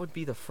it, that would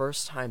be the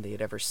first time they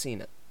had ever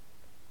seen it.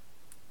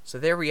 So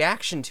their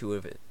reaction to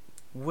it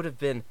would have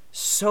been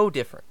so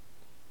different.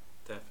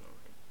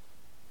 Definitely.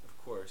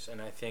 Of course.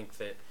 And I think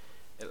that,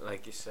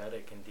 like you said,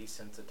 it can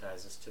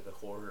desensitize us to the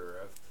horror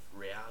of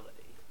reality.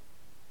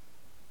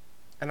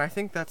 And I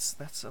think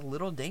that's a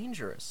little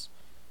dangerous.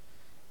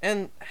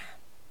 And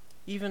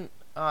even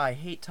I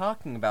hate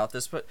talking about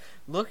this, but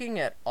looking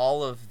at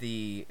all of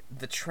the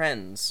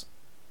trends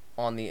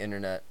on the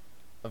internet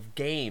of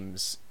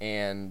games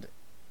and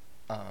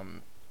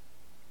like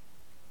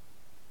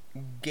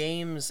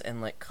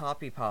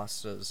copy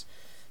pastas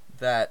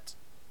that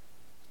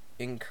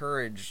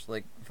encourage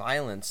like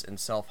violence and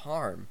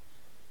self-harm,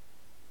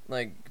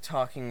 like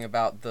talking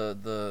about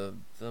the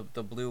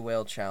blue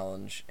whale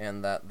challenge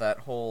and that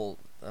whole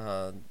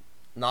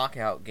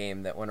knockout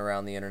game that went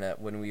around the internet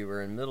when we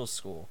were in middle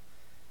school.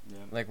 Yeah.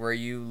 Like where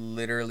you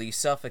literally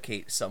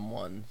suffocate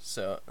someone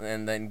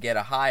and then get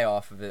a high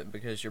off of it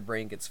because your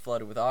brain gets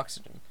flooded with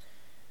oxygen.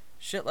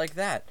 Shit like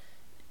that.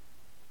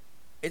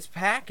 It's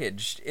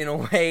packaged in a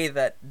way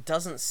that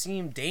doesn't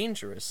seem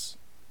dangerous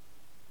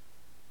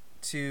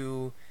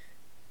to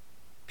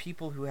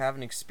people who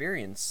haven't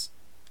experienced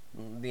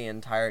the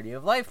entirety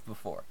of life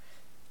before.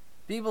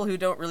 People who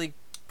don't really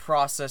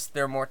process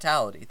their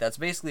mortality. That's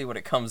basically what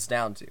it comes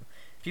down to.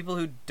 People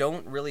who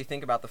don't really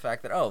think about the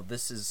fact that, oh,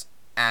 this is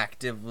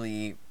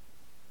actively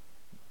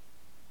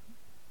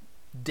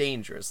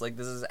dangerous. Like,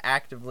 this is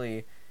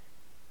actively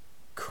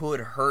could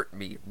hurt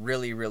me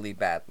really, really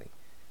badly.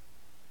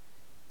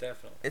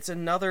 Definitely. It's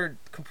another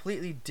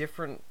completely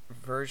different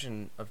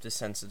version of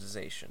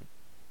desensitization.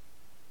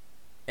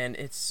 And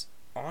it's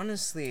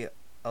honestly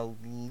a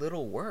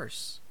little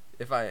worse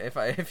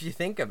if you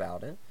think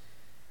about it.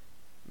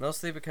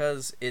 Mostly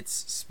because it's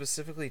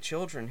specifically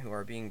children who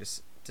are being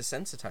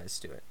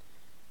desensitized to it.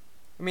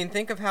 I mean,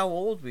 think of how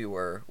old we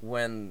were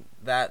when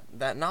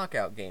that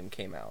knockout game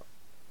came out.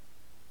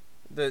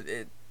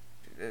 If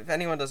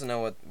anyone doesn't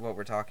know what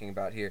we're talking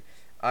about here,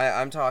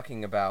 I'm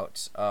talking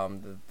about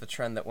the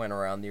trend that went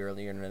around the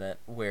early internet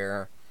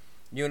where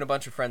you and a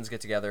bunch of friends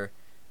get together,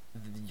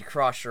 you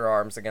cross your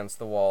arms against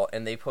the wall,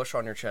 and they push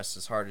on your chest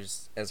as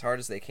hard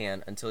as they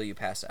can until you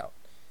pass out.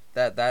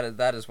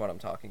 That is what I'm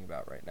talking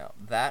about right now.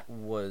 That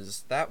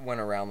went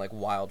around like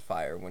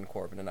wildfire when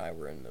Corbin and I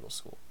were in middle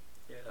school.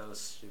 Yeah, that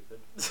was stupid.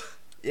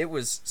 It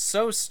was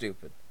so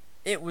stupid.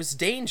 It was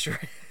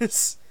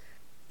dangerous.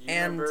 You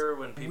remember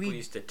when people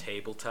used to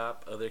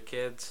tabletop other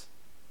kids?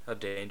 How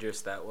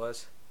dangerous that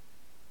was?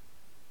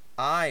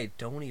 I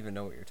don't even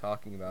know what you're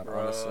talking about,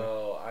 honestly.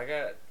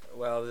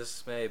 Well,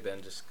 this may have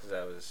been just because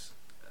I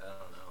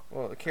don't know.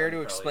 Well, care to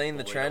explain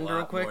the trend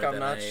real quick? I'm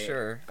not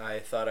sure. I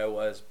thought I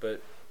was,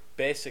 but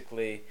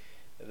basically,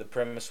 the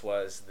premise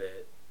was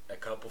that a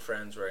couple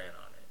friends were in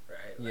on it,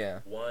 right? Like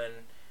yeah. One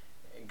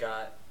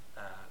got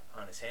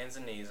on his hands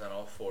and knees on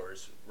all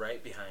fours,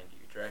 right behind you,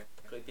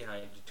 directly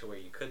behind you, to where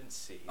you couldn't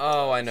see.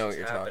 Oh, I know what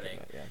you're talking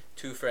about. Yeah.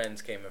 Two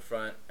friends came in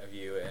front of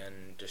you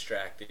and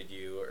distracted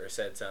you or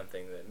said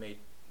something that made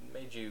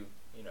you,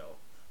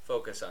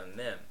 focus on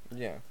them.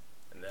 Yeah.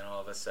 And then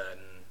all of a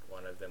sudden,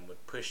 one of them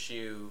would push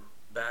you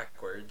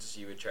backwards.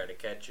 You would try to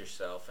catch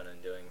yourself, and in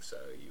doing so,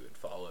 you would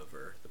fall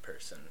over the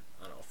person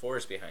on all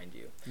fours behind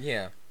you.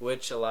 Yeah.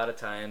 Which a lot of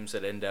times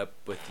would end up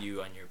with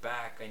you on your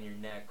back, on your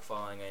neck,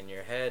 falling on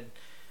your head,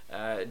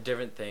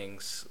 different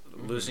things,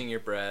 losing your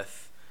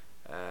breath,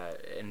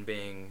 and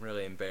being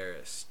really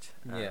embarrassed.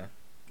 Yeah.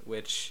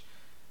 Which,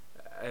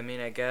 I mean,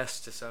 I guess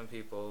to some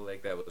people,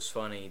 like, that was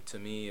funny. To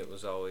me, it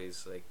was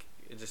always, like,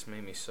 it just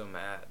made me so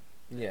mad.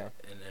 Yeah.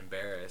 And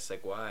embarrassed.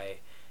 Like, why?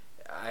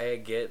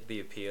 I get the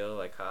appeal,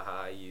 like,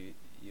 haha, you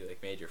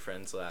like, made your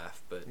friends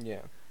laugh, but,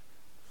 yeah,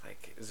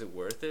 like, is it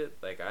worth it?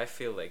 Like, I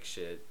feel like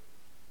shit,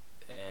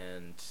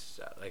 and,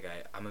 like,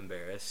 I'm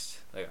embarrassed.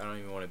 Like, I don't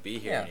even want to be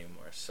here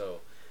anymore.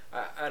 So,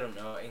 I don't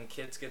know, and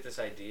kids get this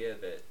idea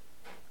that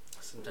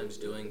sometimes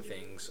doing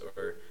things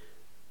or,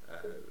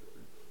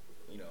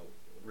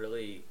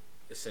 really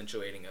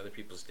accentuating other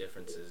people's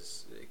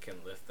differences, it can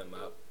lift them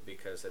up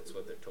because that's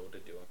what they're told to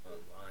do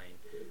online.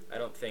 I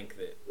don't think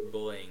that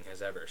bullying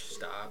has ever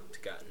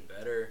stopped, gotten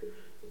better.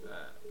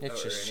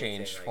 It's just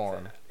changed like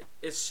form. that.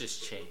 It's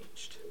just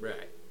changed,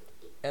 right?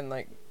 And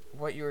like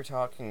what you were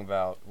talking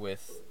about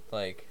with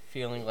like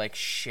feeling like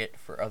shit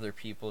for other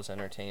people's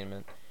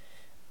entertainment,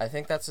 I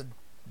think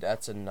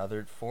that's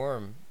another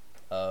form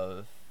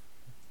of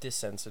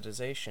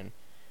desensitization,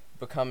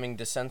 becoming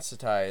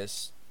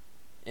desensitized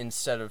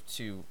instead of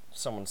to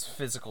someone's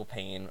physical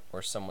pain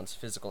or someone's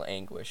physical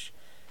anguish,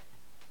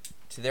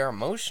 to their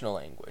emotional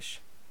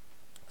anguish.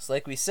 It's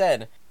like we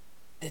said,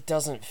 it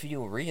doesn't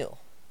feel real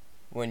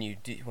when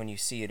you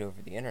see it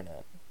over the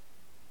internet.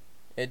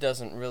 It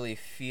doesn't really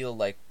feel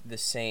like the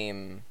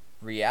same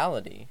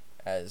reality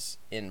as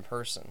in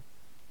person.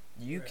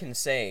 You Right. can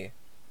say,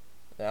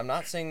 I'm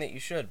not saying that you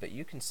should, but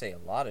you can say a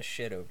lot of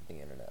shit over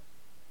the internet.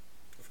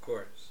 Of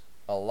course.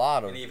 A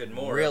lot of And even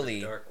more really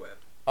on the dark web.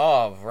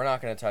 Oh, we're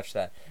not going to touch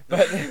that.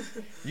 But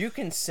you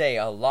can say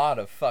a lot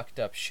of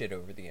fucked up shit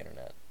over the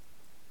internet.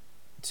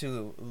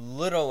 to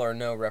little or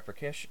no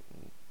repercussions.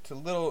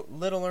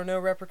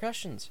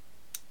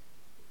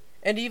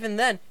 And even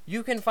then,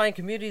 you can find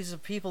communities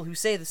of people who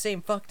say the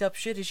same fucked up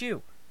shit as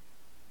you.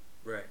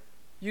 Right.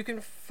 You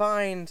can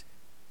find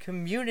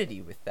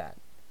community with that.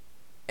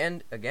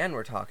 And again,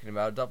 we're talking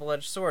about a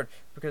double-edged sword,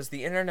 because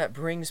the internet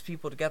brings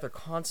people together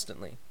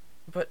constantly.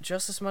 But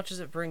just as much as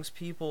it brings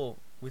people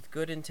with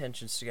good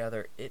intentions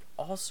together, it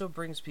also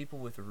brings people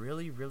with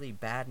really, really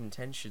bad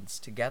intentions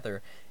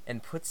together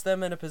and puts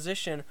them in a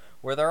position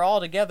where they're all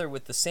together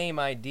with the same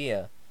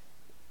idea.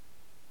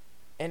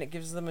 And it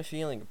gives them a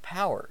feeling of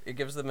power. It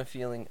gives them a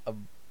feeling of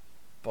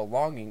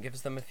belonging. It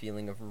gives them a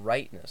feeling of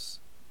rightness.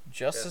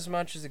 Just as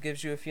much as it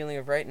gives you a feeling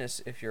of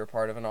rightness if you're a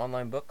part of an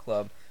online book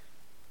club,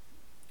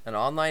 an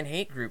online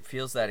hate group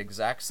feels that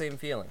exact same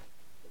feeling.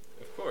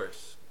 Of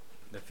course.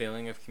 The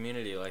feeling of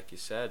community, like you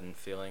said, and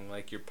feeling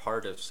like you're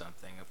part of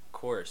something, of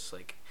course.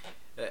 Like,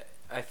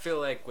 I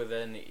feel like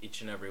within each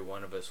and every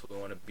one of us, we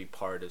want to be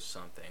part of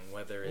something,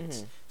 whether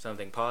it's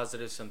something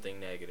positive, something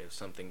negative,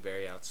 something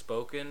very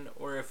outspoken,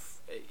 or if,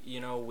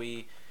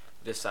 we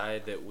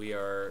decide that we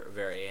are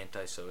very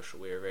antisocial,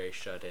 we are very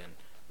shut in.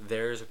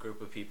 There's a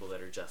group of people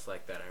that are just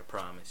like that, I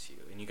promise you.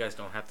 And you guys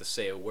don't have to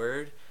say a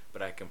word,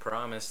 but I can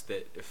promise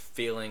that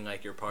feeling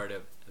like you're part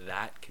of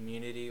that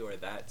community or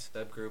that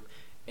subgroup,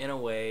 in a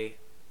way,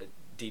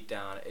 deep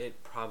down,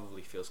 it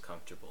probably feels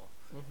comfortable.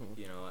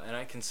 And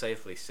I can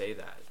safely say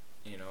that,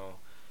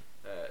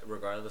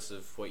 regardless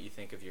of what you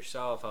think of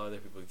yourself, how other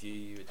people view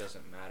you, it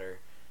doesn't matter.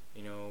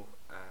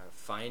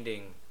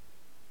 Finding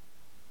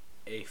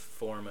a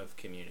form of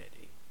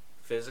community,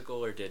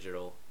 physical or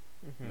digital,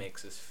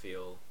 makes us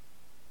feel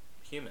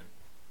human.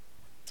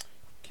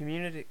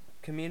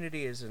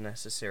 Community is a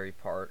necessary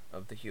part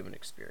of the human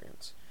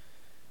experience.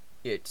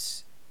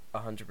 It's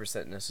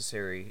 100%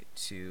 necessary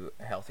to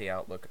a healthy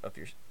outlook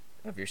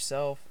of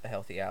yourself, a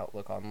healthy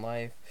outlook on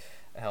life,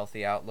 a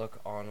healthy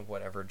outlook on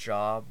whatever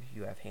job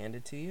you have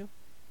handed to you.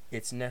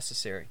 It's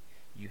necessary.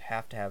 You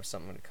have to have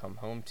something to come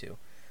home to.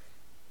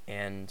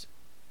 And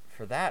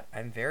for that,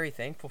 I'm very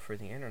thankful for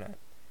the internet,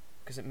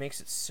 because it makes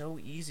it so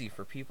easy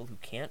for people who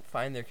can't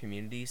find their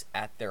communities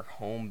at their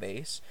home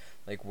base,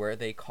 like where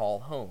they call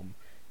home,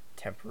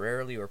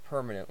 temporarily or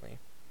permanently,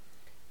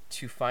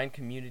 to find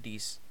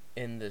communities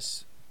in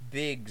this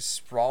big,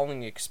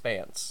 sprawling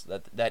expanse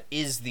that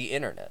is the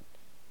internet.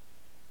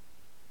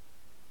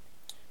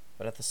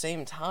 But at the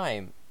same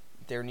time,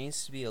 there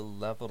needs to be a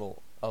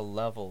level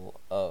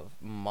of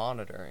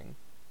monitoring,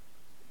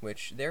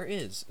 which there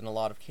is in a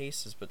lot of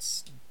cases,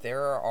 but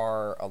there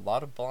are a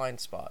lot of blind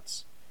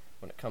spots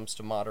when it comes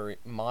to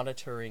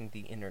monitoring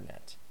the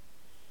internet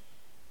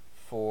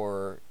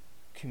for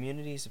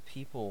communities of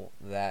people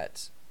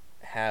that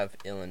have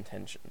ill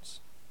intentions.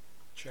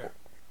 Sure.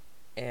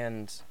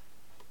 And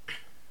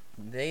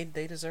they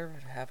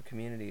deserve to have a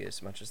community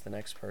as much as the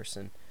next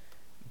person,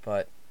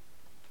 but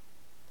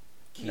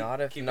not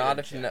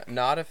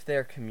if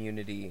their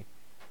community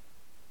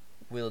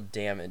will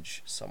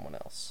damage someone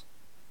else.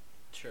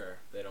 Sure,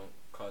 they don't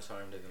cause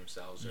harm to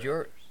themselves or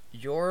others.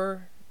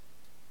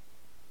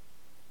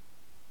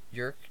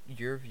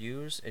 Your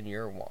views and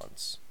your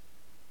wants,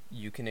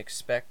 you can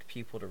expect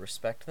people to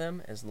respect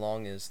them as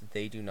long as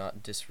they do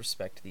not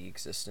disrespect the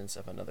existence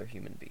of another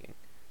human being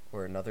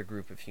or another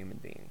group of human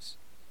beings.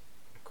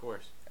 Of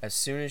course. As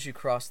soon as you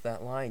cross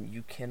that line,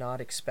 you cannot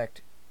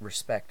expect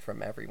respect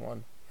from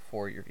everyone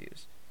for your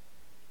views.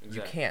 Exactly.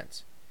 You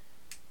can't.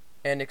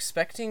 And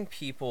expecting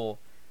people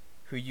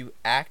who you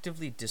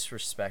actively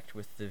disrespect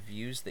with the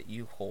views that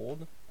you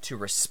hold to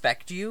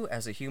respect you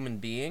as a human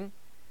being,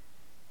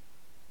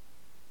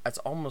 that's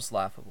almost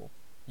laughable.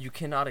 You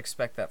cannot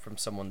expect that from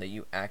someone that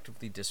you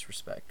actively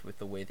disrespect with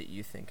the way that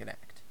you think and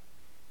act.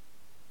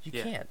 You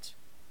can't.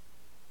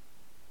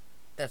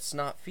 That's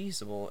not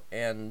feasible,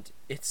 and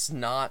it's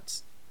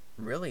not,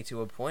 really,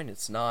 to a point,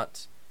 it's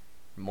not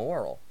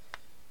moral.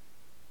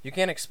 You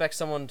can't expect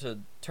someone to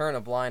turn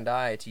a blind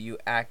eye to you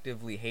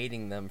actively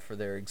hating them for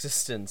their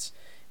existence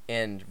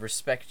and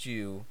respect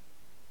you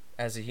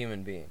as a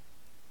human being.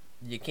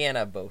 You can't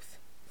have both.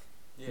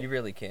 You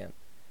really can't.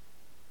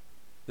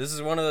 This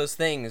is one of those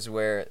things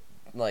where,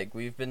 like,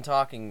 we've been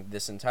talking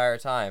this entire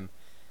time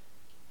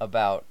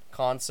about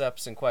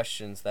concepts and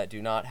questions that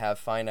do not have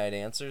finite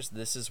answers.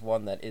 This is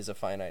one that is a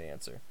finite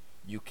answer.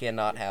 You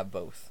cannot have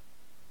both.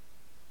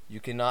 You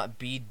cannot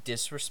be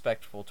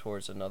disrespectful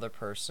towards another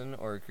person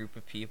or a group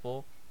of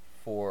people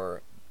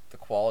for the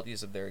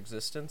qualities of their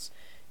existence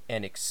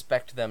and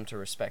expect them to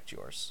respect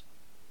yours.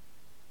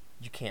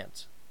 You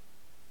can't.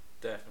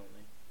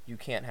 Definitely. You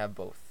can't have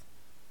both.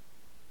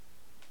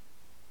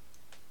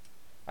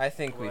 I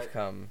think we've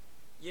come...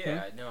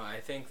 Yeah, no, I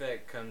think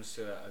that comes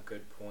to a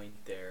good point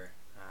there.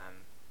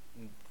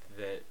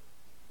 That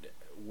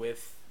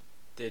with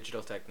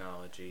digital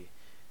technology,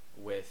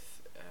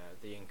 with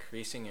the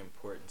increasing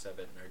importance of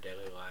it in our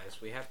daily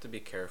lives, we have to be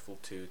careful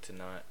to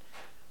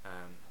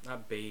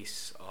not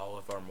base all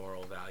of our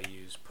moral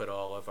values, put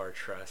all of our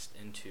trust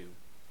into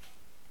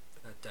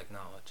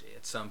technology.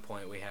 At some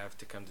point, we have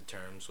to come to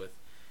terms with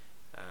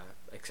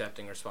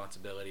accepting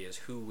responsibility as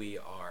who we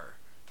are,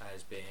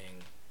 as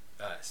being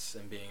us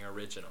and being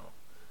original.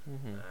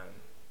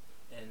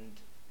 And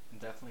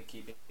definitely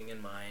keeping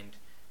in mind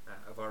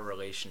of our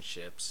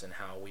relationships and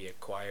how we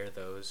acquire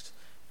those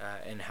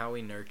and how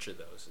we nurture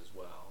those as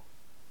well.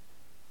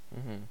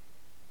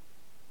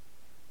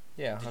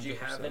 Yeah, 100%. Did you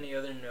have any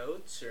other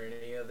notes or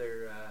any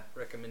other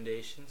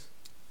recommendations?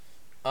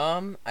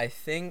 I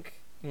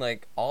think,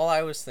 like, all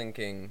I was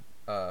thinking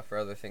for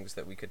other things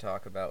that we could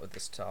talk about with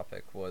this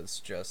topic was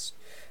just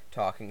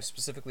talking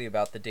specifically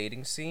about the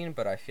dating scene,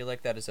 but I feel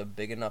like that is a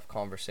big enough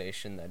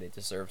conversation that it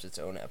deserves its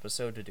own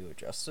episode to do it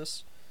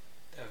justice.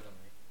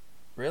 Definitely.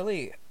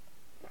 Really?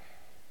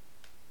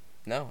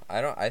 No,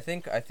 I don't. I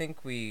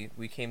think we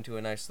came to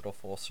a nice little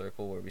full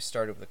circle where we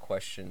started with a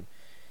question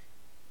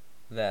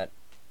that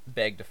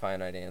begged a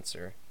finite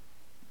answer,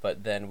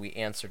 but then we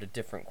answered a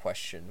different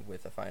question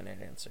with a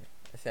finite answer.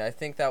 I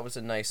think that was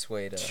a nice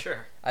way to.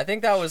 Sure. I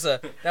think that was a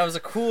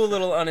cool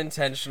little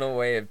unintentional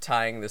way of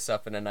tying this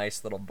up in a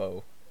nice little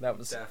bow. That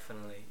was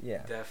definitely.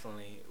 Yeah.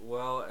 Definitely.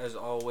 Well, as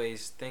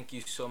always, thank you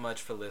so much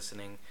for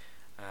listening.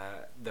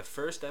 The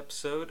first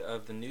episode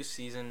of the new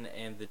season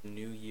and the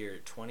new year,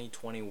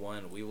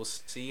 2021. We will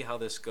see how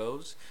this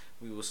goes.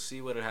 We will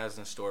see what it has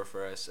in store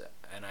for us,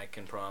 and I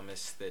can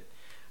promise that,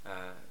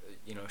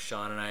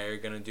 Sean and I are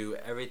going to do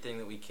everything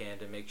that we can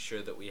to make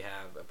sure that we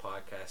have a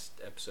podcast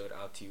episode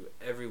out to you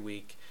every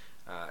week.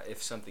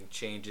 If something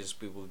changes,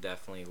 we will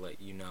definitely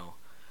let you know.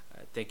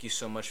 Thank you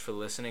so much for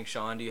listening.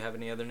 Sean, do you have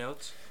any other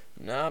notes?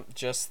 No,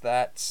 just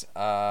that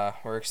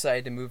we're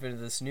excited to move into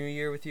this new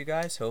year with you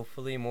guys.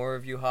 Hopefully more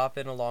of you hop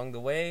in along the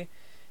way.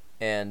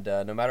 And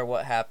no matter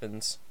what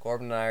happens,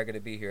 Corbin and I are going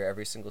to be here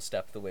every single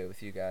step of the way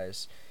with you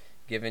guys,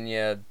 giving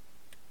you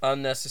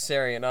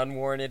unnecessary and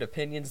unwarranted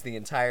opinions the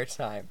entire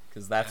time,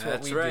 because that's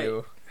what we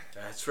do.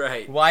 That's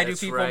right. Why do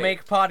people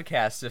make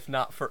podcasts if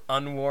not for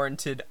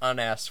unwarranted,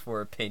 unasked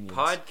for opinions?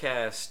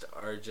 Podcasts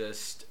are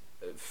just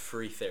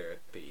free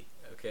therapy,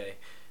 okay?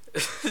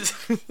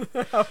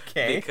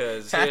 Okay.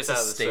 Because that's here's how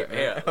this statement.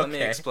 Here, let me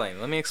Okay.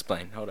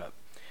 explain. Hold up.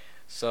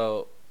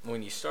 So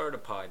when you start a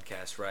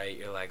podcast, right,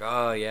 you're like,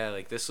 oh yeah,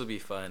 like this will be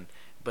fun.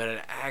 But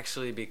it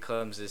actually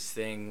becomes this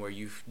thing where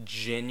you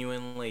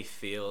genuinely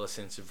feel a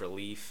sense of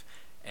relief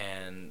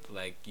and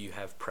like you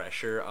have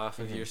pressure off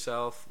of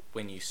yourself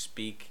when you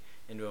speak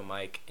into a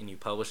mic and you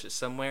publish it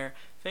somewhere.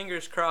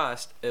 Fingers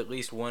crossed, at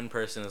least one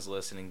person is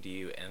listening to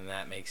you, and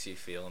that makes you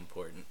feel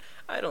important.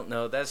 I don't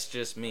know, that's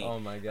just me. Oh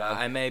my God.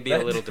 I may be a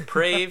little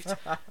depraved,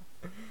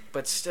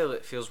 but still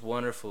it feels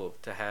wonderful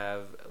to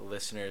have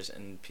listeners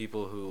and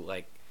people who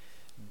like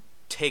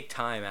take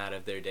time out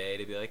of their day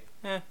to be like,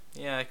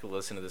 yeah, I could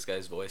listen to this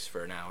guy's voice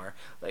for an hour.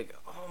 Like,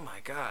 oh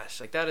my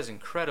gosh, like that is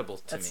incredible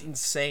to me. That's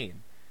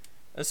insane.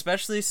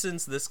 Especially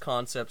since this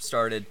concept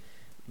started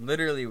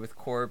literally with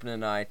Corbin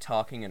and I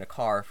talking in a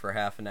car for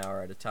half an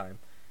hour at a time.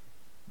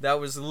 That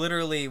was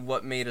literally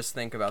what made us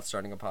think about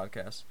starting a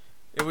podcast.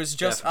 It was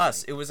just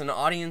us. It was an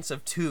audience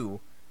of two.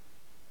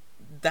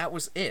 That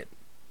was it.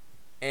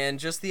 And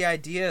just the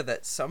idea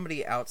that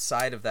somebody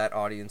outside of that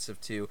audience of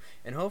two,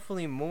 and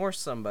hopefully more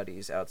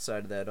somebodies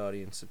outside of that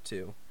audience of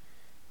two,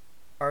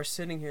 are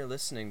sitting here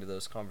listening to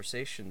those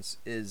conversations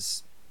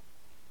is...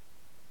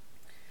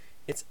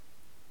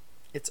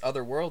 It's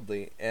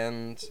otherworldly,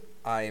 and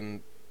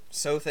I'm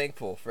so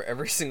thankful for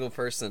every single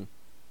person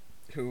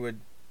who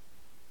would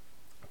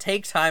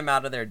take time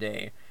out of their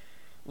day,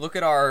 look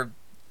at our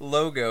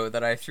logo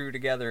that I threw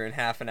together in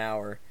half an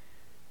hour,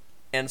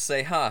 and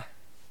say,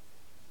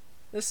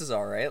 this is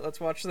alright, let's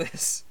watch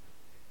this.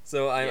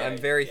 So I'm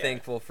very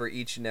thankful for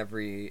each and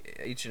every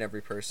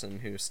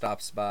person who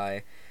stops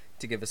by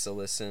to give us a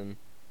listen.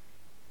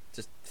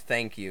 Just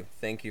thank you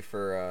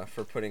for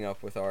putting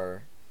up with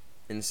our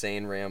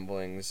insane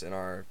ramblings and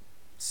our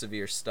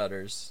severe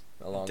stutters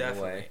along the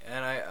way.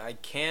 And I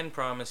can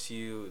promise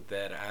you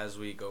that as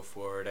we go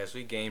forward, as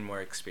we gain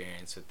more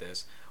experience with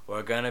this,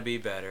 we're gonna be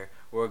better,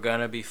 we're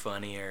gonna be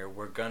funnier,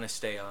 we're gonna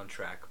stay on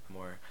track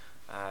more.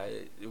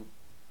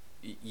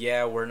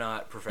 We're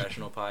not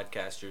professional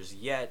podcasters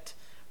yet,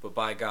 but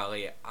by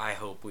golly, I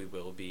hope we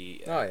will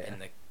be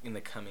in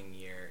the coming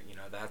year. You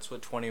know, that's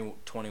what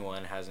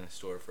 2021 has in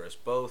store for us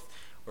both.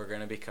 We're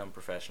gonna become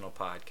professional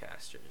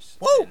podcasters.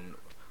 Woo! And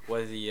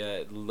whether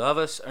you love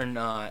us or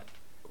not,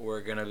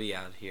 we're going to be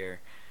out here,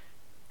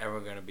 and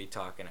we're going to be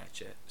talking at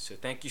you. So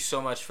thank you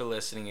so much for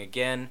listening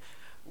again.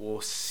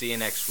 We'll see you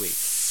next week.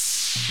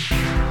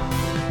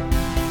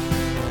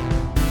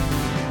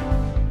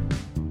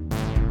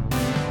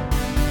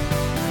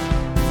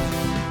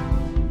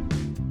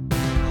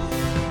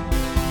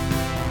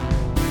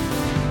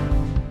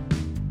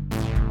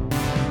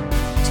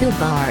 Two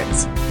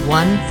Bards,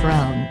 One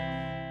Throne.